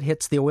 boy, if that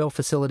hits the oil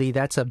facility,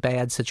 that's a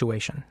bad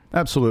situation.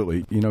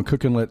 Absolutely. You know,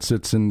 Cook Inlet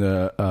sits in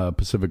the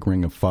Pacific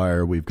Ring of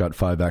Fire. We've got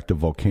 5 active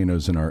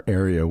volcanoes in our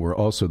area. We're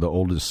also the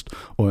oldest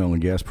oil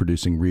and gas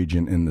producing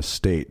region in the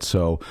state.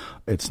 So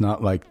it's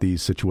not like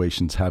these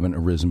situations haven't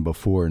arisen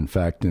before. In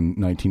fact, in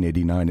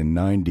 1989 and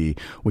 90,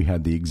 we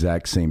had the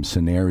exact same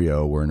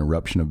scenario where an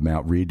eruption of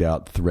Mount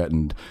Redoubt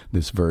threatened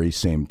this very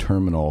same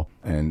terminal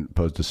and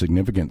posed a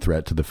significant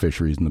threat to the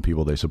fisheries and the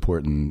people they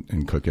support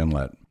in Cook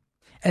Inlet.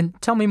 And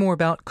tell me more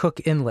about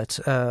Cook Inlet.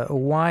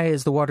 Why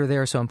is the water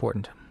there so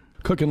important?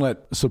 Cook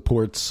Inlet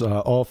supports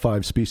all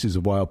 5 species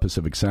of wild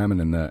Pacific salmon,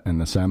 and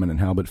the salmon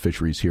and halibut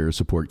fisheries here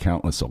support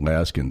countless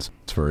Alaskans.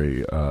 It's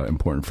very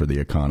important for the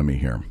economy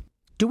here.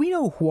 Do we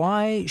know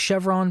why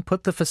Chevron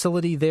put the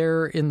facility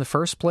there in the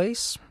first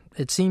place?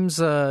 It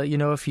seems,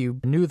 if you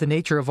knew the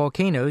nature of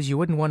volcanoes, you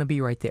wouldn't want to be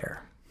right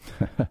there.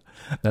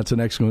 That's an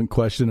excellent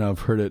question.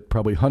 I've heard it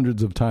probably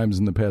hundreds of times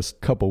in the past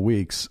couple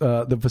weeks.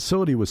 The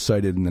facility was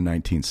sited in the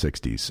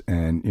 1960s,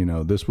 and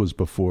this was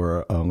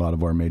before a lot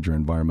of our major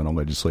environmental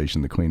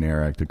legislation, the Clean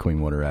Air Act, the Clean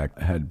Water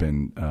Act, had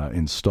been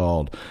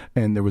installed,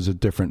 and there was a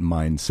different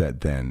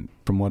mindset then.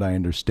 From what I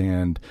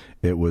understand,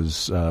 it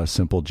was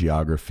simple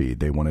geography.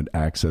 They wanted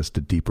access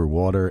to deeper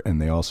water, and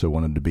they also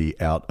wanted to be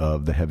out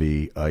of the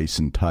heavy ice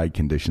and tide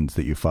conditions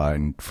that you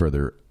find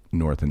further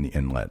north in the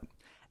inlet.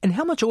 And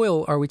how much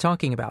oil are we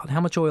talking about? How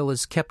much oil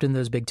is kept in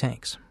those big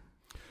tanks?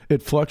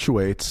 It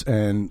fluctuates,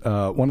 and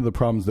one of the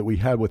problems that we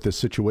had with this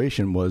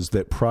situation was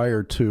that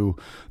prior to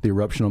the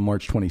eruption on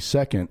March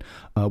 22nd,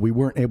 we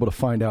weren't able to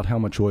find out how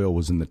much oil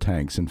was in the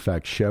tanks. In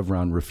fact,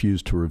 Chevron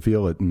refused to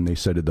reveal it, and they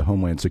cited the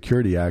Homeland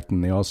Security Act,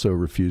 and they also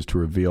refused to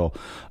reveal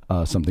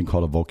something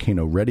called a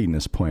volcano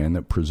readiness plan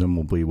that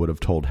presumably would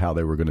have told how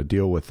they were going to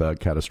deal with a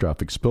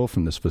catastrophic spill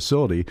from this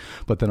facility.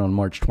 But then on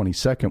March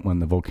 22nd, when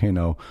the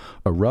volcano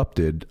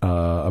erupted,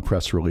 a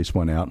press release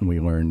went out, and we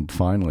learned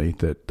finally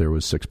that there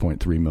was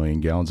 6.3 million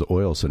gallons of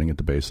oil sitting at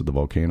the base of the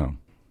volcano.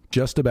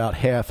 Just about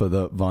half of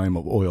the volume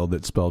of oil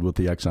that spilled with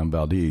the Exxon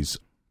Valdez.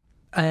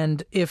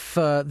 And if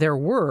there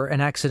were an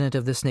accident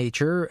of this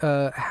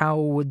nature, how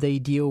would they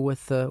deal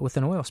with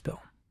an oil spill?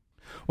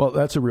 Well,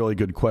 that's a really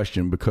good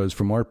question, because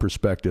from our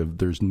perspective,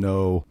 there's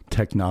no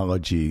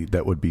technology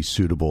that would be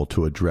suitable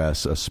to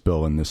address a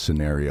spill in this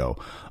scenario.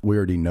 We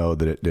already know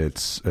that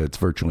it's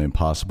virtually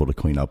impossible to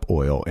clean up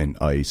oil and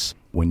ice.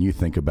 When you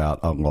think about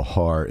a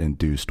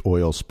Lahar-induced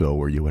oil spill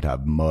where you would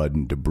have mud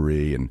and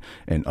debris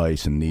and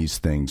ice and these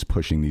things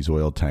pushing these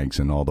oil tanks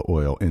and all the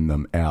oil in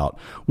them out,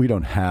 we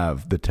don't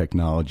have the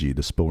technology,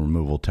 the spill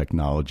removal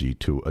technology,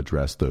 to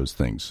address those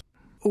things.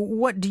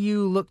 What do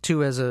you look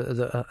to as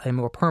a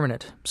more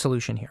permanent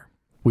solution here?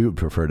 We would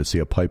prefer to see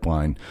a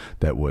pipeline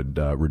that would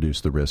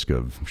reduce the risk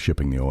of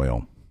shipping the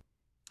oil.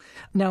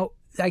 Now,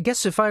 I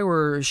guess if I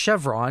were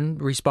Chevron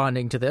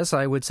responding to this,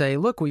 I would say,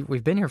 look,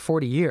 we've been here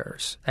 40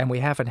 years and we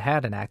haven't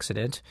had an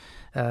accident.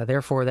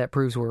 Therefore, that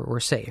proves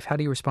we're safe. How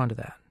do you respond to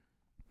that?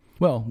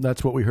 Well,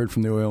 that's what we heard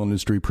from the oil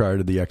industry prior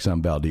to the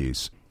Exxon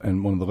Valdez.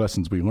 And one of the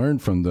lessons we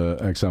learned from the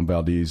Exxon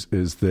Valdez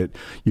is that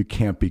you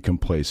can't be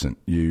complacent.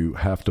 You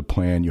have to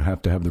plan. You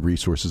have to have the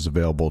resources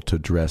available to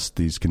address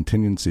these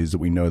contingencies that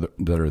we know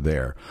that are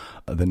there.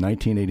 The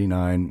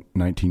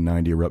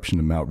 1989-1990 eruption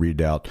of Mount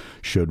Redoubt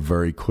showed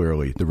very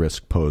clearly the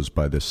risk posed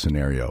by this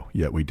scenario,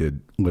 yet we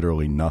did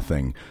literally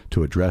nothing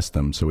to address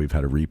them, so we've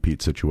had a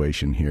repeat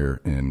situation here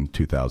in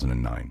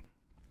 2009.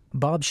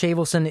 Bob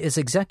Shavelson is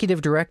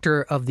Executive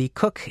Director of the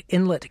Cook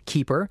Inlet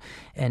Keeper,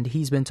 and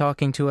he's been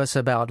talking to us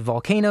about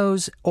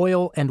volcanoes,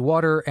 oil, and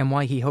water, and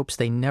why he hopes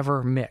they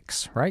never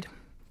mix, right?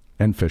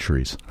 And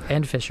fisheries.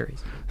 And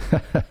fisheries.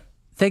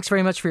 Thanks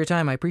very much for your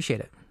time. I appreciate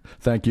it.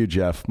 Thank you,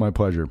 Jeff. My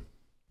pleasure.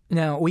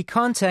 Now, we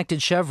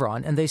contacted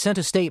Chevron, and they sent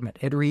a statement.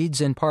 It reads,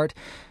 in part,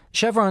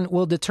 Chevron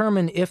will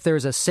determine if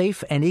there's a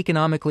safe and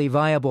economically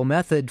viable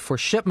method for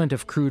shipment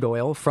of crude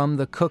oil from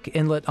the Cook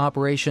Inlet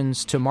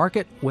operations to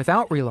market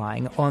without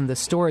relying on the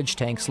storage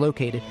tanks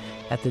located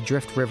at the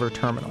Drift River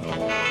terminal.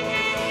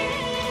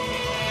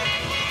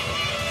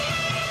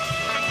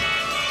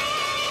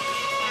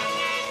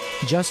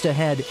 Just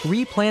ahead,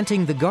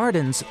 replanting the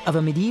gardens of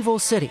a medieval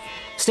city.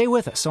 Stay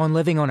with us on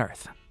Living on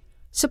Earth.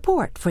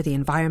 Support for the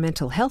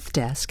Environmental Health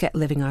Desk at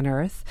Living on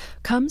Earth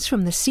comes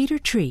from the Cedar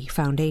Tree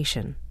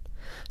Foundation.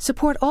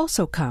 Support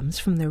also comes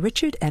from the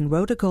Richard and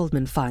Rhoda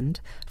Goldman Fund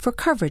for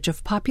coverage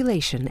of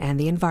population and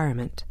the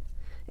environment,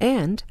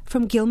 and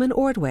from Gilman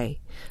Ordway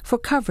for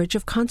coverage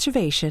of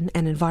conservation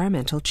and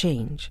environmental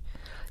change.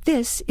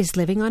 This is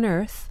Living on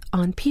Earth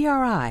on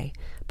PRI,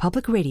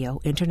 Public Radio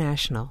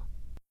International.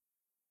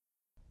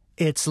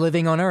 It's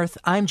Living on Earth.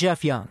 I'm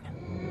Jeff Young.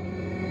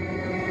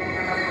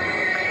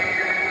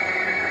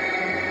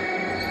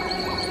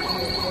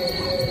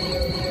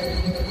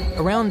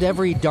 Around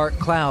every dark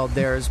cloud,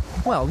 there's,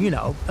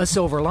 a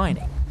silver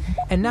lining.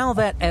 And now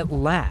that at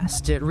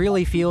last it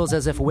really feels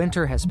as if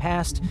winter has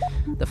passed,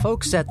 the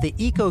folks at the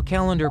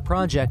EcoCalendar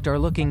Project are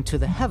looking to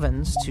the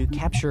heavens to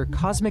capture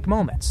cosmic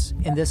moments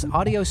in this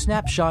audio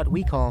snapshot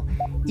we call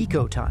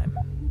ECOtime.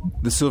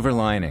 The silver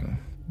lining.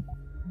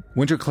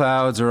 Winter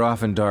clouds are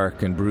often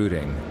dark and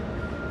brooding,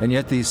 and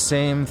yet these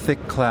same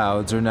thick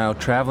clouds are now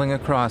traveling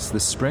across the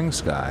spring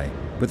sky,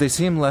 but they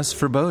seem less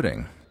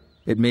foreboding.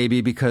 It may be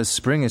because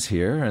spring is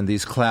here and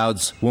these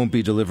clouds won't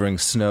be delivering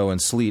snow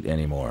and sleet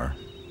anymore.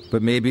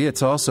 But maybe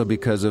it's also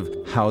because of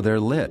how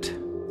they're lit.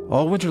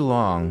 All winter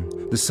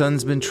long, the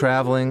sun's been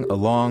traveling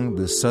along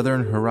the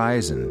southern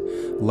horizon,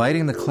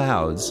 lighting the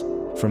clouds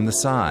from the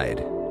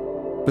side.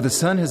 But the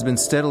sun has been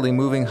steadily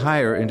moving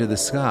higher into the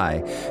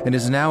sky and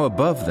is now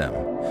above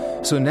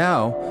them. So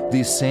now,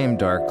 these same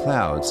dark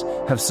clouds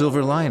have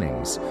silver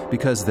linings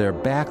because they're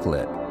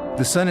backlit.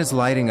 The sun is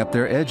lighting up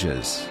their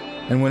edges.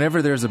 And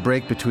whenever there's a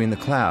break between the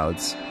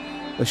clouds,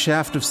 a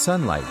shaft of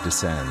sunlight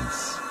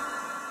descends.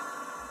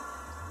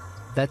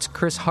 That's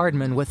Chris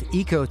Hardman with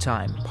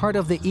ECOtime, part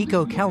of the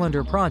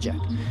EcoCalendar Project.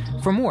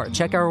 For more,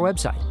 check our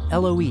website,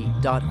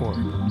 loe.org.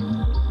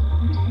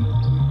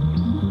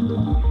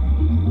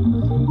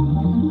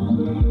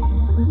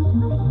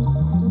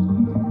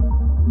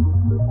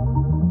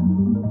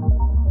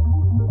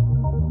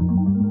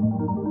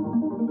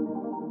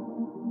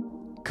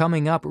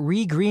 Coming up,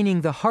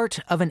 regreening the heart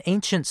of an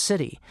ancient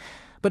city.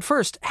 But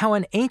first, how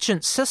an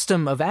ancient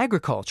system of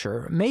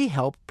agriculture may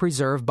help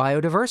preserve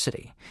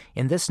biodiversity.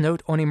 In this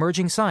note on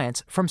emerging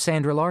science from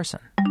Sandra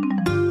Larson.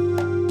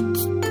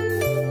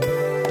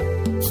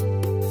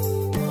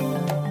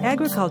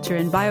 Agriculture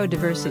and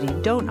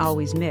biodiversity don't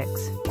always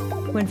mix.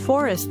 When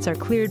forests are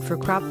cleared for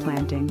crop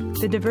planting,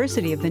 the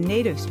diversity of the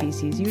native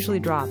species usually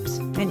drops,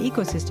 and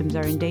ecosystems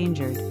are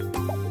endangered.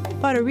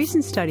 But a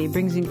recent study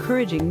brings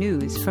encouraging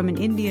news from an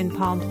Indian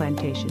palm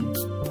plantation.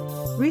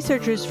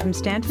 Researchers from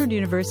Stanford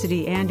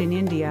University and in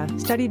India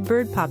studied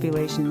bird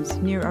populations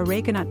near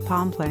areca nut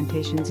palm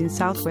plantations in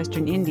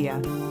southwestern India.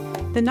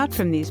 The nut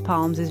from these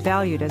palms is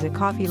valued as a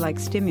coffee-like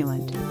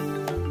stimulant.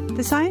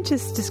 The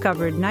scientists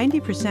discovered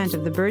 90%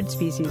 of the bird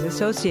species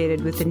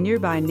associated with the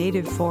nearby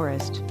native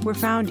forest were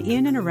found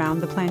in and around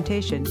the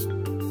plantation.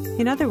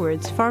 In other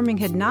words, farming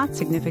had not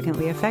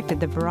significantly affected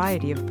the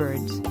variety of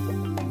birds.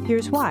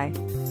 Here's why.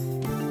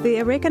 The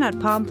areca nut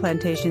palm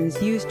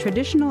plantations use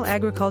traditional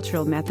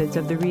agricultural methods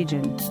of the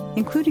region,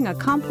 including a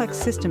complex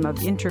system of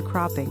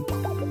intercropping.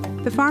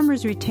 The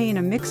farmers retain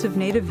a mix of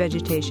native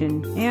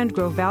vegetation and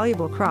grow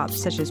valuable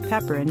crops such as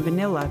pepper and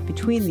vanilla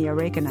between the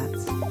areca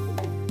nuts.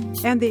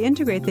 And they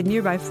integrate the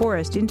nearby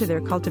forest into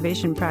their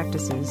cultivation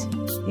practices,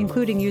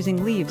 including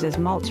using leaves as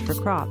mulch for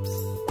crops.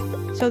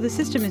 So the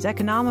system is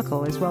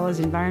economical as well as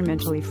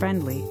environmentally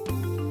friendly.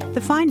 The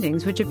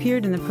findings, which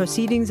appeared in the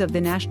Proceedings of the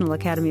National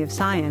Academy of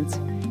Science,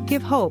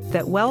 give hope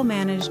that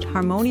well-managed,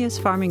 harmonious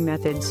farming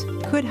methods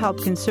could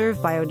help conserve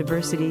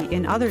biodiversity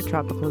in other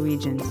tropical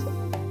regions.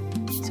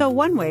 So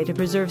one way to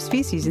preserve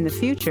species in the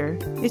future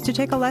is to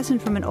take a lesson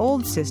from an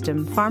old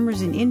system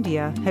farmers in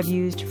India have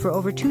used for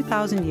over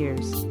 2,000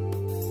 years.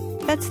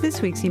 That's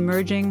this week's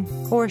emerging,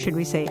 or should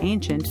we say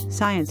ancient,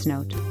 Science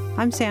Note.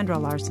 I'm Sandra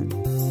Larson.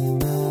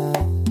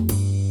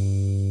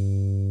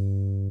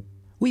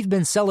 We've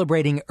been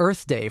celebrating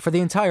Earth Day for the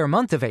entire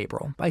month of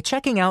April by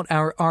checking out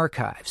our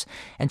archives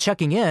and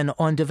checking in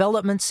on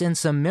developments in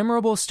some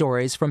memorable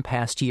stories from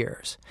past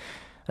years.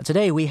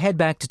 Today we head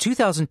back to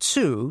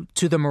 2002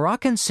 to the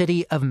Moroccan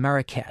city of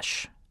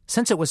Marrakesh.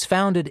 Since it was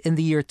founded in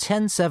the year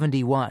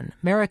 1071,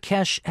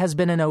 Marrakesh has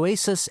been an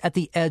oasis at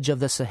the edge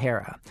of the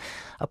Sahara,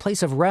 a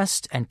place of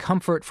rest and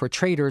comfort for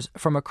traders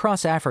from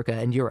across Africa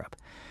and Europe.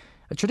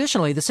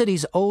 Traditionally, the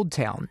city's old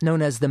town,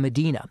 known as the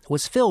Medina,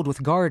 was filled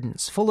with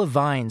gardens full of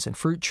vines and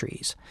fruit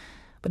trees.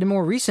 But in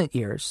more recent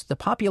years, the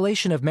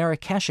population of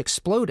Marrakesh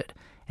exploded,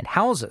 and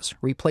houses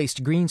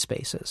replaced green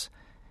spaces.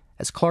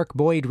 As Clark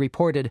Boyd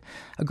reported,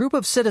 a group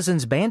of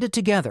citizens banded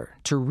together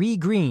to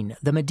re-green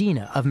the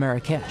Medina of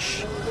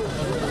Marrakesh.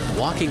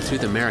 Walking through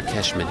the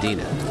Marrakesh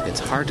Medina, it's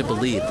hard to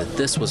believe that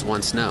this was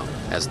once known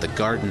as the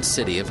Garden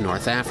City of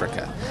North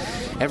Africa.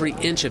 Every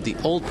inch of the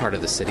old part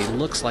of the city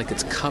looks like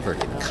it's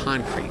covered in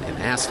concrete and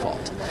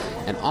asphalt,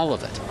 and all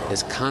of it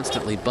is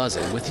constantly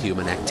buzzing with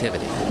human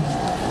activity.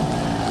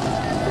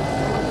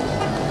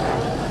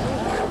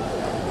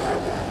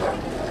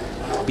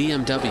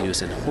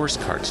 BMWs and horse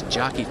carts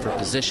jockey for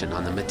position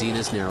on the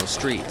Medina's narrow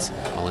streets,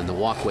 while in the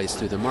walkways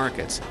through the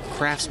markets,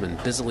 craftsmen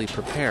busily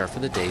prepare for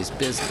the day's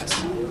business.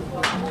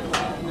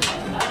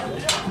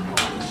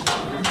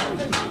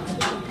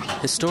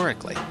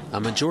 Historically, a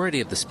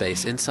majority of the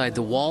space inside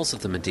the walls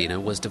of the Medina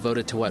was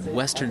devoted to what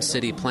Western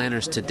city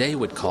planners today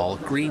would call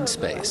green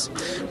space.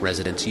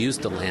 Residents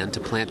used the land to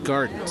plant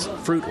gardens,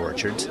 fruit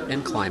orchards,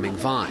 and climbing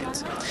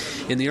vines.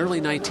 In the early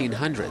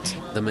 1900s,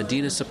 the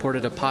Medina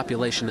supported a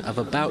population of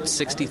about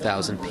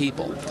 60,000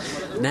 people.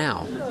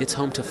 Now, it's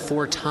home to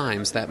 4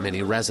 times that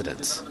many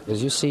residents.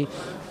 As you see,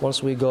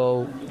 once we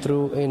go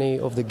through any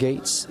of the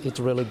gates, it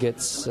really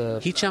gets...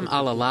 Hicham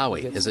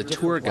Al-Alawi is a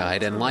tour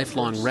guide and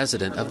lifelong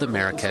resident of the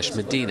Marrakesh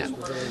Medina.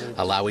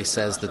 Alawi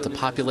says that the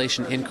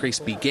population increase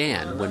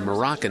began when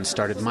Moroccans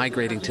started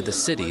migrating to the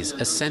cities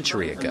a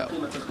century ago.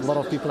 A lot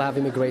of people have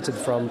immigrated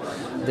from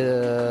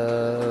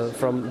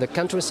the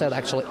countryside,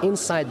 actually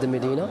inside the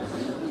Medina,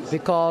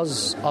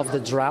 because of the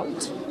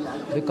drought,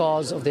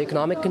 because of the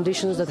economic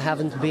conditions that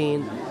haven't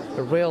been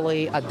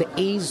really at the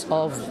ease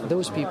of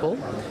those people.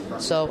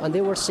 And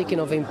they were seeking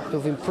of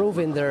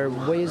improving their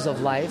ways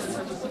of life.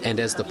 And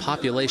as the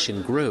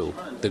population grew,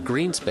 the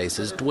green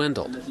spaces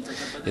dwindled.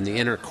 In the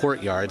inner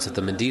courtyards of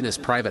the Medina's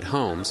private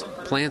homes,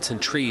 plants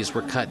and trees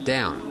were cut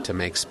down to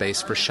make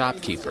space for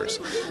shopkeepers.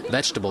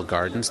 Vegetable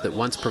gardens that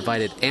once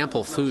provided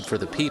ample food for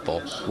the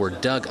people were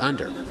dug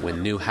under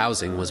when new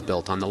housing was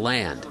built on the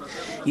land.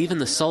 Even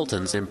the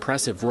Sultan's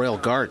impressive royal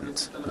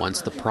gardens,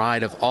 once the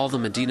pride of all the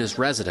Medina's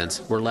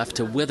residents, were left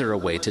to wither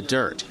away to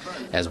dirt,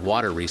 as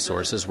water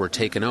resources were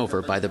taken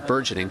over by the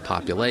burgeoning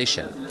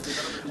population.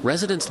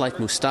 Residents like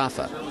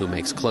Mustafa, who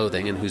makes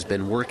clothing and who's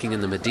been working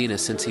in the Medina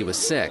since he was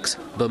 6,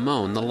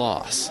 bemoan the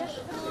loss.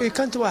 I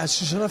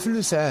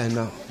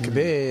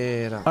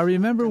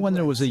remember when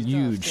there was a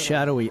huge,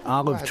 shadowy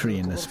olive tree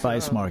in the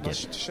spice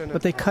market,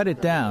 but they cut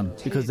it down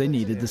because they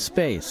needed the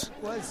space.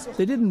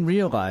 They didn't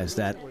realize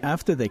that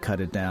after they cut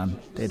it down,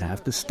 they'd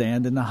have to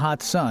stand in the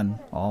hot sun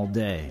all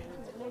day.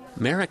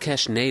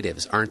 Marrakesh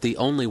natives aren't the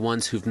only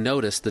ones who've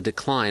noticed the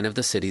decline of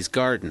the city's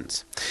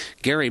gardens.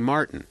 Gary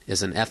Martin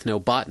is an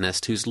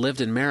ethnobotanist who's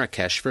lived in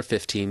Marrakesh for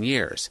 15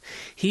 years.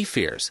 He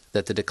fears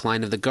that the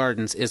decline of the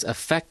gardens is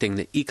affecting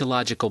the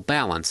ecological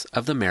balance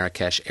of the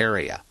Marrakesh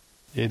area.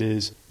 It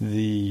is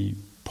the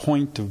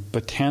point of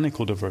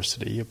botanical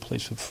diversity, a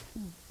place of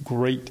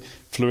great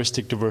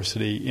floristic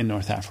diversity in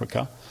North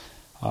Africa.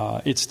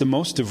 It's the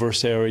most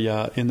diverse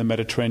area in the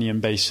Mediterranean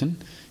basin,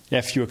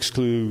 if you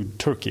exclude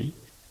Turkey.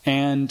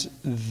 And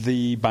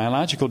the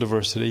biological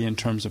diversity in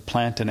terms of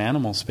plant and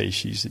animal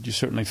species that you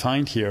certainly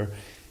find here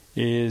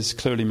is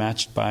clearly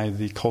matched by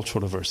the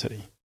cultural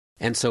diversity.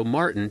 And so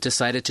Martin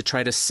decided to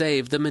try to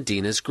save the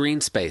Medina's green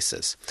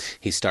spaces.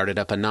 He started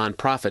up a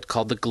nonprofit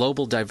called the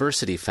Global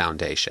Diversity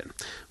Foundation.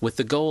 With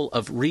the goal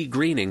of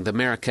re-greening the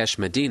Marrakesh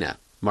Medina,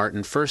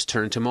 Martin first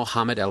turned to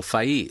Mohammed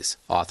El-Faiz,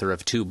 author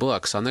of 2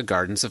 books on the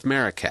gardens of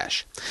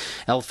Marrakesh.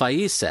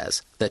 El-Faiz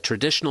says that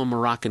traditional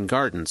Moroccan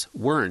gardens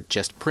weren't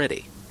just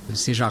pretty.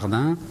 Ces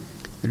jardins,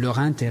 leur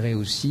intérêt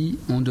aussi,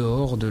 en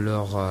dehors de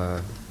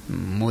leur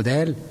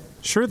modèle.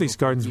 Sure, these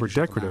gardens were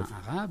decorative,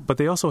 but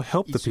they also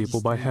helped the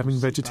people by having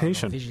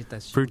vegetation.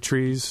 Fruit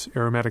trees,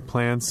 aromatic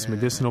plants,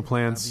 medicinal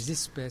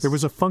plants. There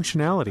was a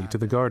functionality to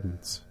the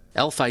gardens.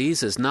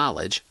 El-Faiz's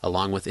knowledge,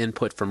 along with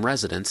input from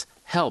residents,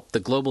 helped the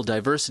Global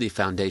Diversity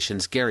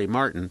Foundation's Gary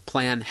Martin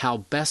plan how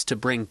best to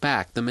bring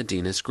back the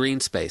Medina's green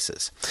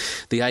spaces.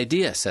 The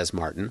idea, says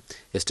Martin,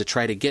 is to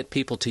try to get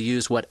people to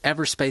use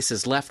whatever space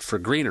is left for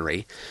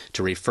greenery,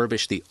 to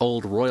refurbish the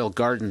old royal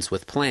gardens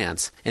with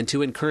plants, and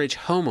to encourage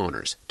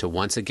homeowners to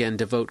once again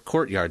devote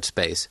courtyard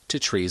space to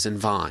trees and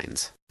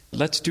vines.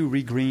 Let's do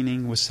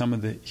regreening with some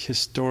of the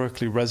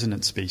historically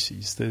resonant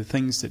species, the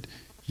things that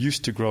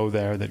used to grow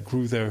there, that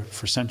grew there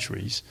for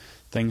centuries,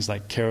 things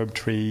like carob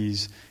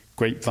trees,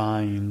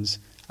 grapevines,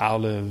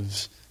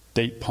 olives,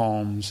 date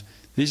palms.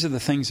 These are the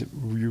things that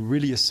you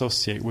really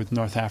associate with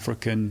North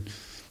African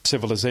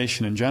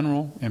civilization in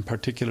general, and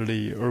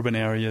particularly urban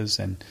areas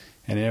and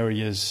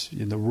areas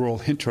in the rural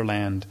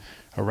hinterland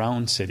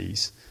around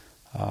cities.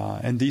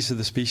 And these are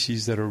the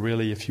species that are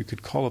really, if you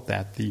could call it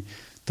that, the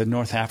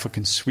North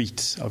African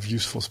suite of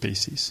useful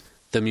species.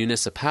 The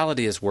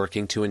municipality is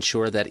working to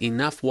ensure that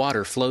enough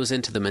water flows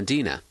into the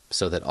Medina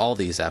so that all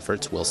these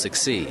efforts will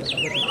succeed.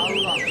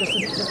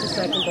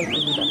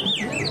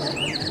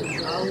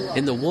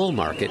 In the wool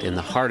market in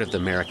the heart of the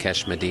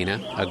Marrakesh Medina,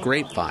 a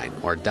grapevine,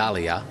 or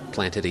dahlia,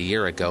 planted a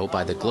year ago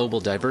by the Global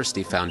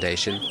Diversity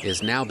Foundation,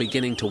 is now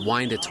beginning to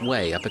wind its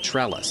way up a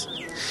trellis.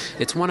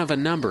 It's one of a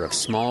number of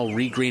small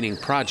regreening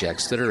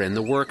projects that are in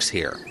the works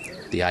here.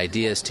 The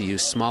idea is to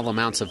use small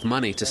amounts of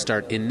money to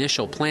start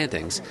initial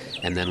plantings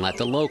and then let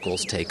the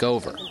locals take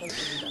over.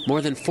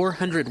 More than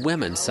 400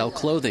 women sell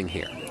clothing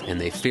here, and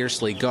they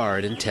fiercely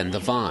guard and tend the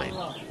vine.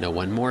 No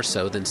one more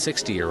so than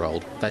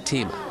 60-year-old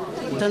Fatima.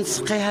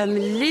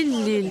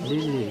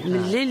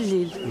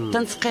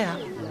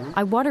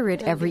 I water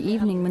it every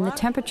evening when the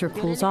temperature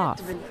cools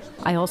off.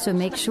 I also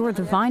make sure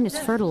the vine is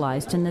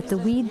fertilized and that the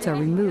weeds are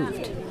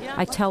removed.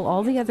 I tell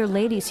all the other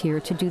ladies here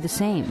to do the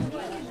same.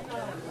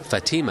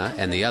 Fatima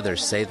and the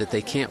others say that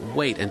they can't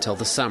wait until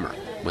the summer,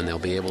 when they'll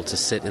be able to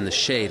sit in the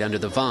shade under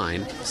the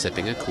vine,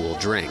 sipping a cool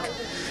drink.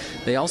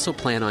 They also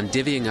plan on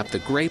divvying up the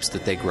grapes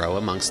that they grow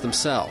amongst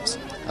themselves,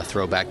 a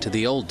throwback to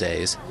the old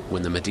days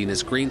when the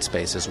Medina's green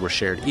spaces were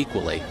shared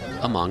equally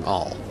among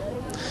all.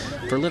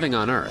 For Living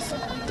on Earth,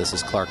 this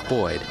is Clark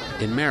Boyd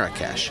in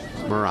Marrakesh,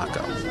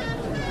 Morocco.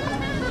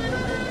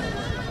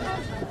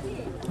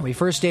 We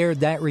first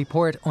aired that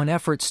report on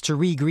efforts to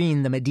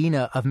regreen the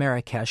Medina of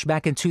Marrakesh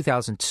back in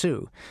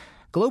 2002.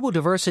 Global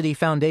Diversity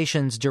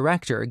Foundation's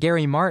director,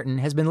 Gary Martin,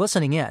 has been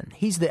listening in.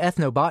 He's the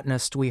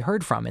ethnobotanist we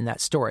heard from in that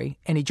story,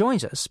 and he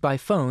joins us by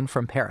phone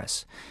from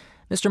Paris.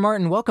 Mr.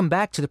 Martin, welcome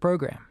back to the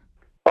program.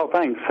 Oh,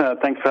 thanks.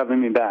 Thanks for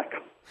having me back.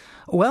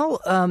 Well,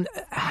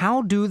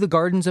 how do the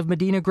gardens of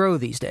Medina grow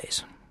these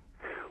days?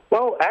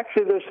 Well,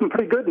 actually, there's some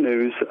pretty good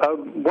news.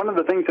 One of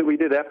the things that we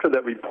did after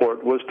that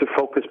report was to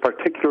focus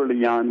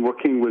particularly on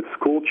working with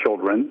school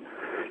children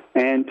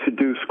and to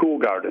do school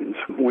gardens.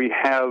 We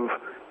have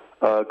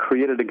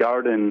created a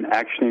garden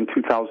actually in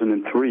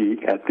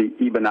 2003 at the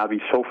Ibn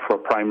Abi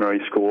Sofra Primary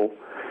School,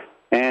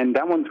 and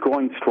that one's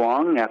going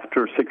strong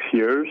after 6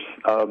 years.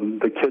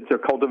 The kids are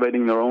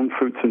cultivating their own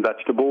fruits and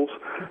vegetables.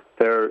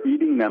 They're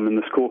eating them in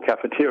the school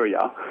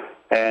cafeteria,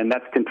 and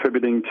that's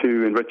contributing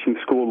to enriching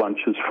school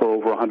lunches for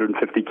over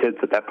 150 kids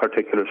at that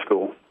particular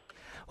school.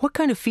 What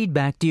kind of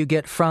feedback do you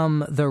get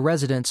from the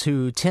residents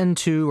who tend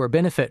to or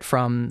benefit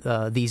from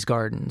these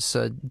gardens?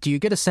 Do you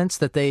get a sense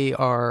that they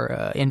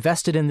are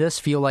invested in this,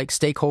 feel like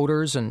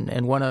stakeholders,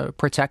 and want to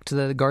protect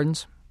the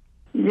gardens?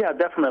 Yeah,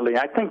 definitely.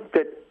 I think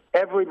that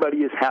everybody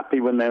is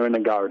happy when they're in a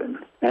garden,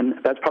 and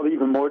that's probably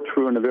even more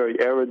true in a very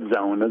arid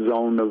zone, a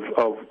zone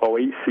of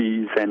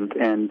oases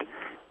and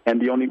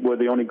where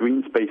the only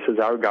green spaces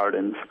are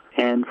gardens.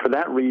 And for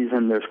that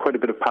reason, there's quite a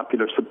bit of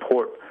popular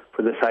support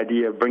for this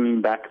idea of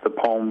bringing back the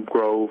palm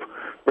grove,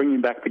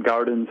 bringing back the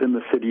gardens in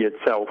the city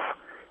itself.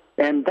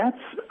 And that's,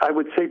 I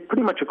would say,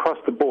 pretty much across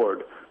the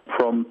board,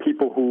 from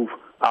people who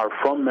are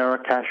from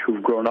Marrakesh,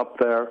 who've grown up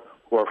there,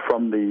 who are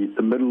from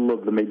the middle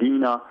of the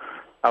Medina,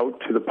 out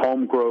to the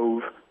palm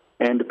grove,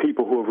 and to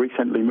people who have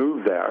recently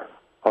moved there,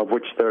 of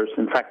which there's,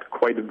 in fact,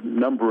 quite a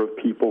number of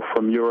people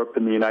from Europe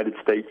and the United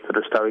States that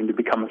are starting to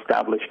become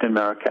established in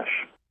Marrakesh.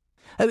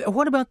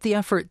 What about the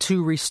effort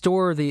to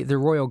restore the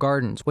royal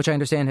gardens, which I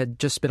understand had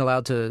just been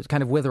allowed to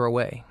kind of wither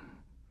away?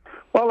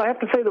 Well, I have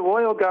to say the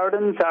royal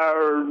gardens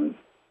are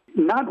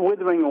not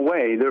withering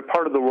away. They're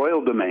part of the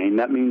royal domain.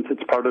 That means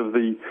it's part of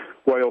the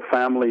royal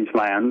family's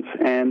lands,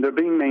 and they're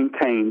being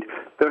maintained.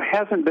 There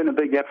hasn't been a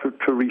big effort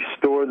to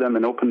restore them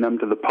and open them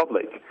to the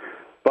public.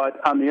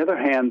 But on the other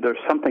hand, there's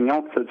something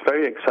else that's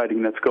very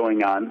exciting that's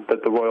going on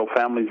that the royal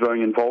family is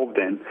very involved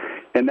in,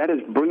 and that is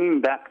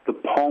bringing back the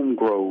palm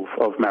grove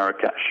of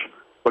Marrakesh,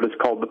 what is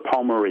called the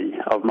Palmery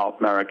of Mount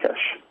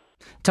Marrakesh.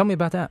 Tell me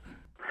about that.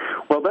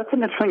 Well, that's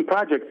an interesting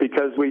project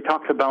because we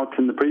talked about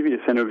in the previous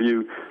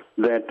interview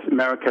that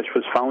Marrakesh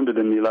was founded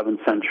in the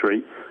 11th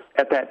century.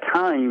 At that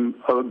time,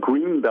 a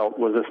green belt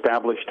was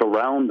established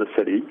around the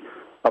city,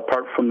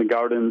 apart from the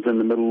gardens in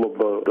the middle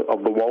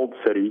of the walled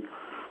city.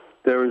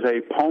 There was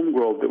a palm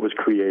grove that was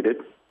created,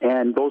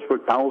 and those were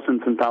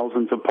thousands and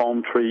thousands of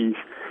palm trees.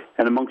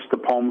 And amongst the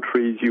palm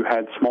trees, you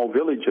had small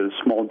villages,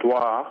 small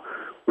douars,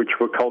 which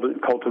were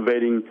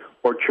cultivating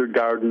orchard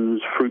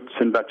gardens, fruits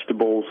and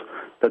vegetables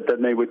that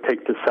then they would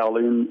take to sell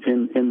in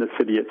the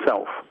city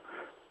itself.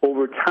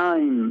 Over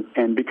time,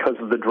 and because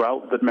of the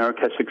drought that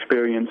Marrakesh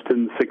experienced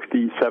in the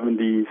 60s,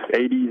 70s,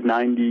 80s,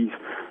 90s,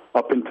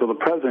 up until the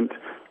present,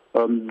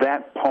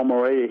 that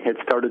palmeray had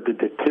started to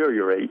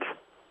deteriorate.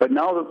 But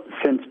now,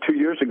 since 2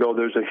 years ago,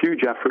 there's a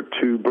huge effort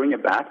to bring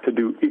it back, to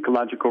do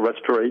ecological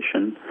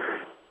restoration.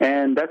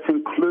 And that's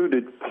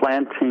included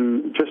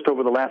planting, just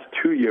over the last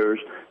 2 years,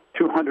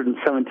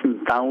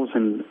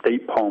 217,000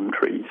 date palm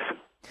trees.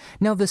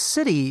 Now, the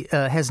city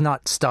has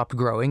not stopped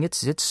growing.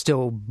 It's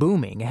still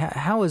booming.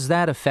 How is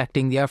that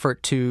affecting the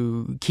effort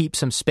to keep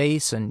some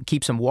space and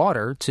keep some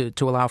water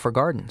to allow for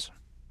gardens?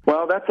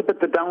 Well, that's a bit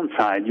the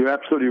downside. You're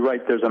absolutely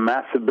right. There's a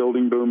massive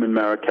building boom in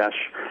Marrakesh.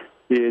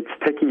 It's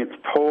taking its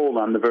toll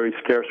on the very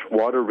scarce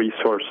water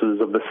resources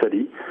of the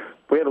city.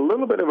 We had a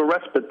little bit of a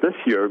respite this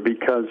year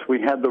because we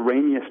had the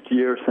rainiest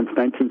year since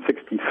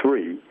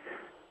 1963.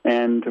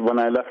 And when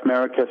I left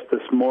Marrakesh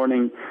this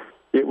morning,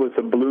 it was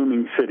a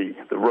blooming city.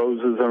 The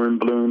roses are in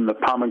bloom, the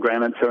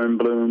pomegranates are in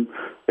bloom,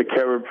 the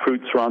carob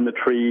fruits are on the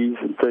trees,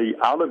 the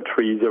olive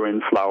trees are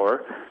in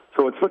flower.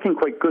 So it's looking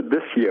quite good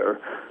this year.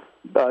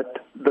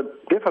 But the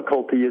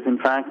difficulty is, in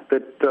fact,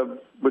 that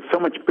with so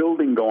much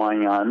building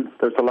going on,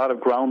 there's a lot of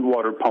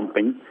groundwater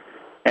pumping,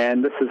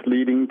 and this is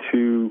leading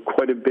to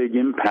quite a big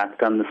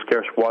impact on the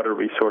scarce water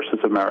resources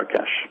of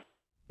Marrakesh.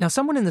 Now,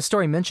 someone in the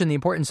story mentioned the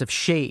importance of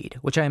shade,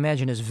 which I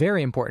imagine is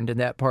very important in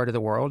that part of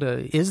the world.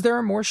 Is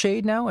there more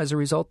shade now as a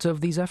result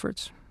of these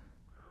efforts?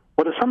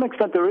 Well, to some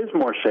extent, there is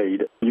more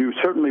shade. You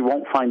certainly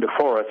won't find a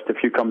forest if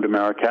you come to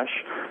Marrakesh,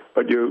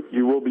 but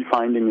you will be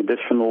finding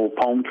additional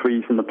palm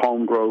trees in the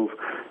palm grove,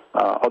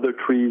 other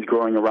trees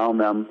growing around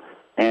them,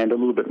 and a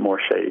little bit more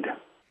shade.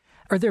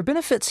 Are there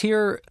benefits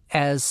here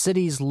as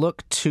cities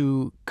look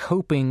to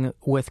coping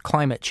with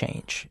climate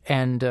change?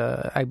 And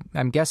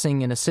I'm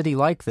guessing in a city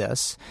like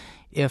this,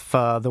 if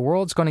the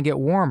world's going to get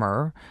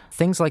warmer,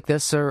 things like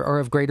this are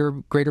of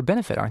greater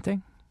benefit, aren't they?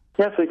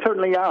 Yes, they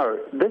certainly are.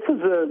 This is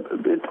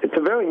it's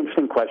a very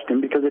interesting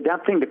question because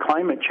adapting to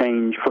climate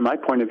change, from my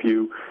point of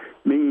view,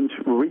 means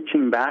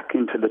reaching back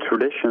into the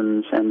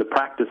traditions and the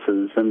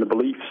practices and the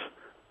beliefs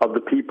of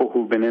the people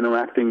who've been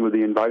interacting with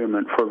the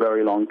environment for a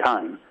very long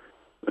time.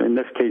 In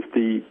this case,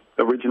 the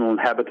original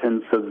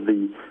inhabitants of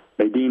the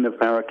Medina of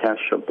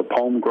Marrakesh, of the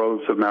palm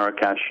groves of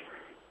Marrakesh.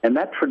 And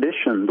that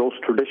tradition, those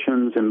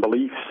traditions and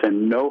beliefs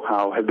and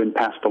know-how have been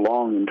passed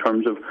along in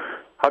terms of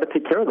how to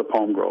take care of the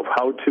palm grove,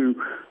 how to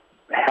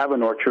have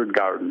an orchard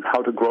garden,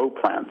 how to grow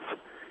plants.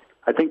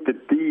 I think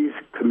that these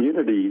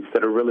communities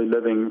that are really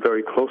living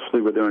very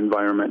closely with their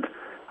environment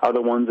are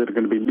the ones that are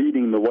going to be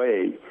leading the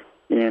way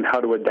in how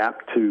to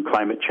adapt to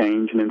climate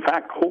change and, in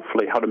fact,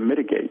 hopefully how to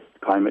mitigate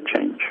climate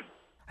change.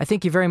 I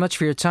thank you very much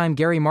for your time.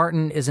 Gary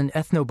Martin is an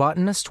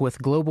ethnobotanist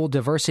with Global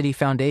Diversity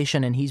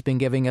Foundation, and he's been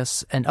giving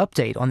us an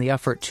update on the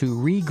effort to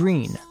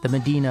re-green the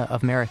Medina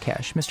of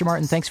Marrakesh. Mr.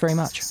 Martin, thanks very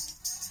much.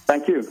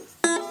 Thank you.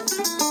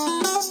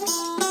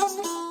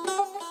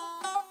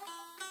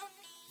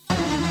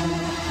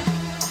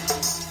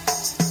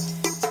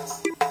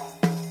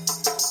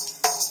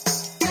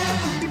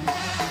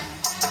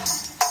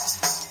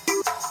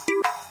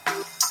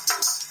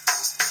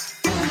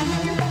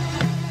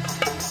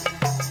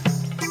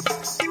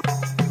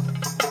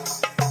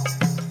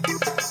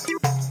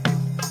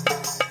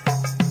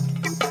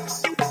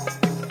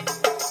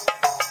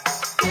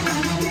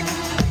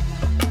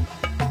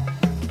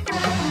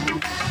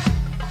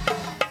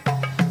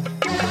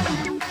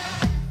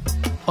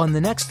 On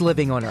the next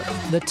Living on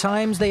Earth, the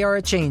times they are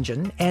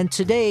a-changin', and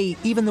today,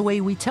 even the way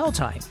we tell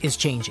time is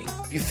changing.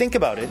 If you think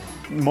about it,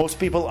 most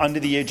people under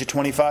the age of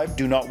 25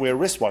 do not wear a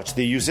wristwatch.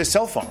 They use their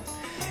cell phone.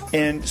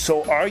 And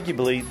so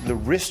arguably, the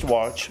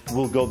wristwatch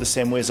will go the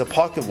same way as a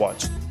pocket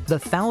watch. The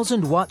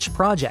 1,000 Watch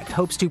Project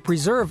hopes to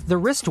preserve the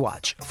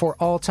wristwatch for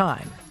all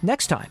time.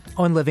 Next time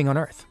on Living on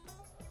Earth.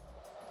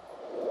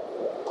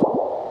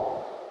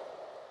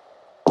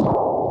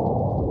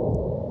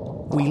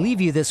 We leave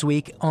you this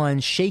week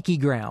on shaky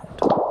ground.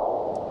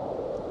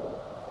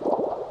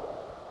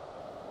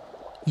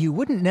 You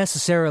wouldn't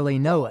necessarily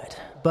know it,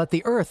 But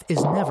the Earth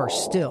is never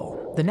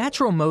still. The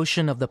natural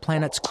motion of the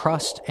planet's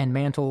crust and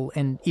mantle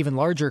and even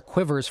larger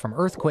quivers from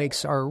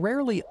earthquakes are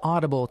rarely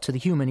audible to the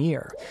human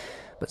ear.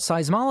 But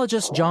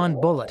seismologist John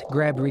Bullitt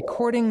grabbed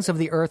recordings of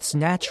the Earth's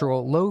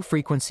natural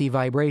low-frequency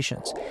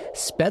vibrations,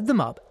 sped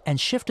them up, and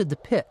shifted the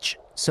pitch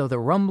so the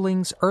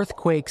rumblings,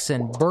 earthquakes,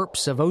 and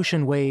burps of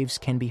ocean waves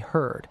can be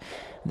heard.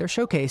 They're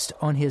showcased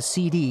on his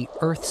CD,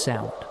 Earth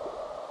Sound.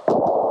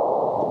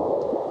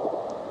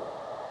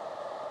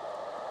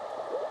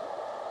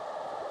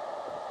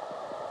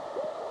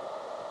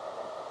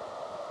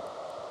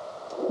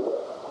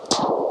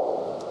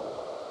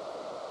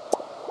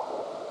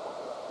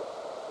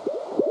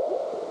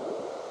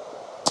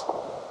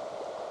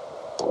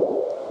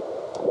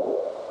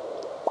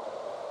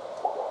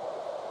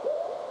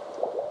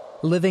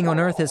 Living on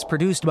Earth is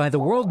produced by the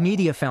World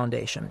Media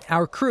Foundation.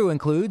 Our crew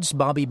includes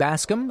Bobby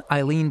Bascom,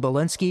 Eileen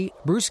Bolinsky,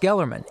 Bruce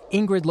Gellerman,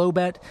 Ingrid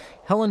Lobet,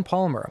 Helen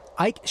Palmer,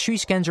 Ike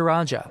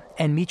Sriskandarajah,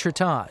 and Mitra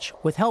Taj,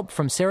 with help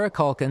from Sarah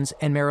Calkins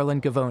and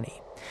Marilyn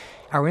Gavoni.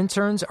 Our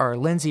interns are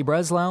Lindsay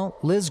Breslau,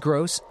 Liz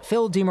Gross,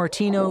 Phil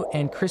DiMartino,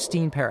 and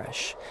Christine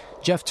Parrish.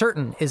 Jeff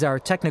Turton is our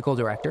technical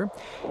director.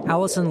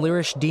 Allison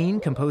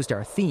Lirish-Dean composed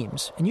our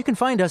themes, and you can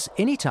find us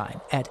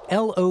anytime at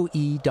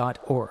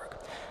loe.org.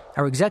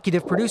 Our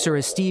executive producer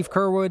is Steve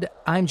Kerwood.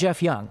 I'm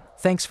Jeff Young.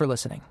 Thanks for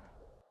listening.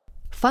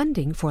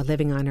 Funding for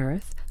Living on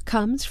Earth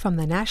comes from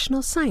the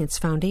National Science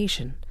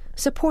Foundation,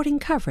 supporting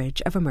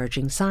coverage of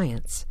emerging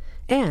science,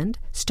 and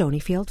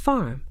Stonyfield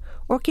Farm,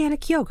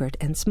 organic yogurt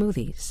and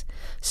smoothies.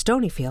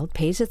 Stonyfield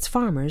pays its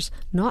farmers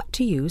not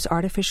to use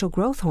artificial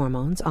growth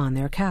hormones on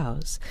their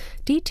cows.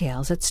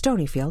 Details at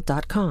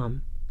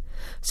stonyfield.com.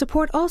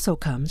 Support also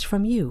comes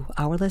from you,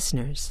 our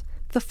listeners,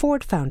 the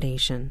Ford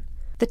Foundation,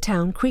 the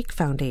Town Creek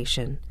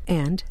Foundation,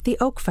 and the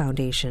Oak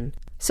Foundation,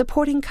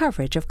 supporting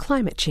coverage of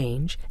climate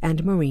change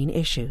and marine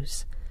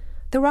issues.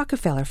 The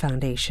Rockefeller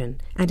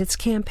Foundation and its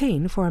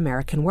campaign for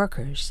American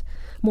workers.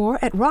 More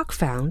at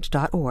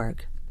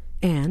rockfound.org.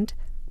 And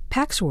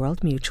Pax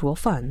World Mutual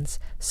Funds,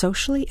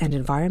 socially and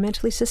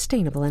environmentally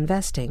sustainable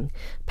investing.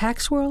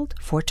 Pax World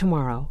for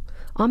tomorrow.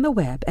 On the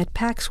web at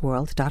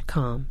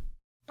paxworld.com.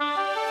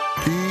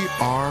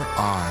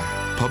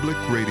 PRI,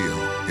 Public Radio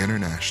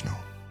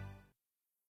International.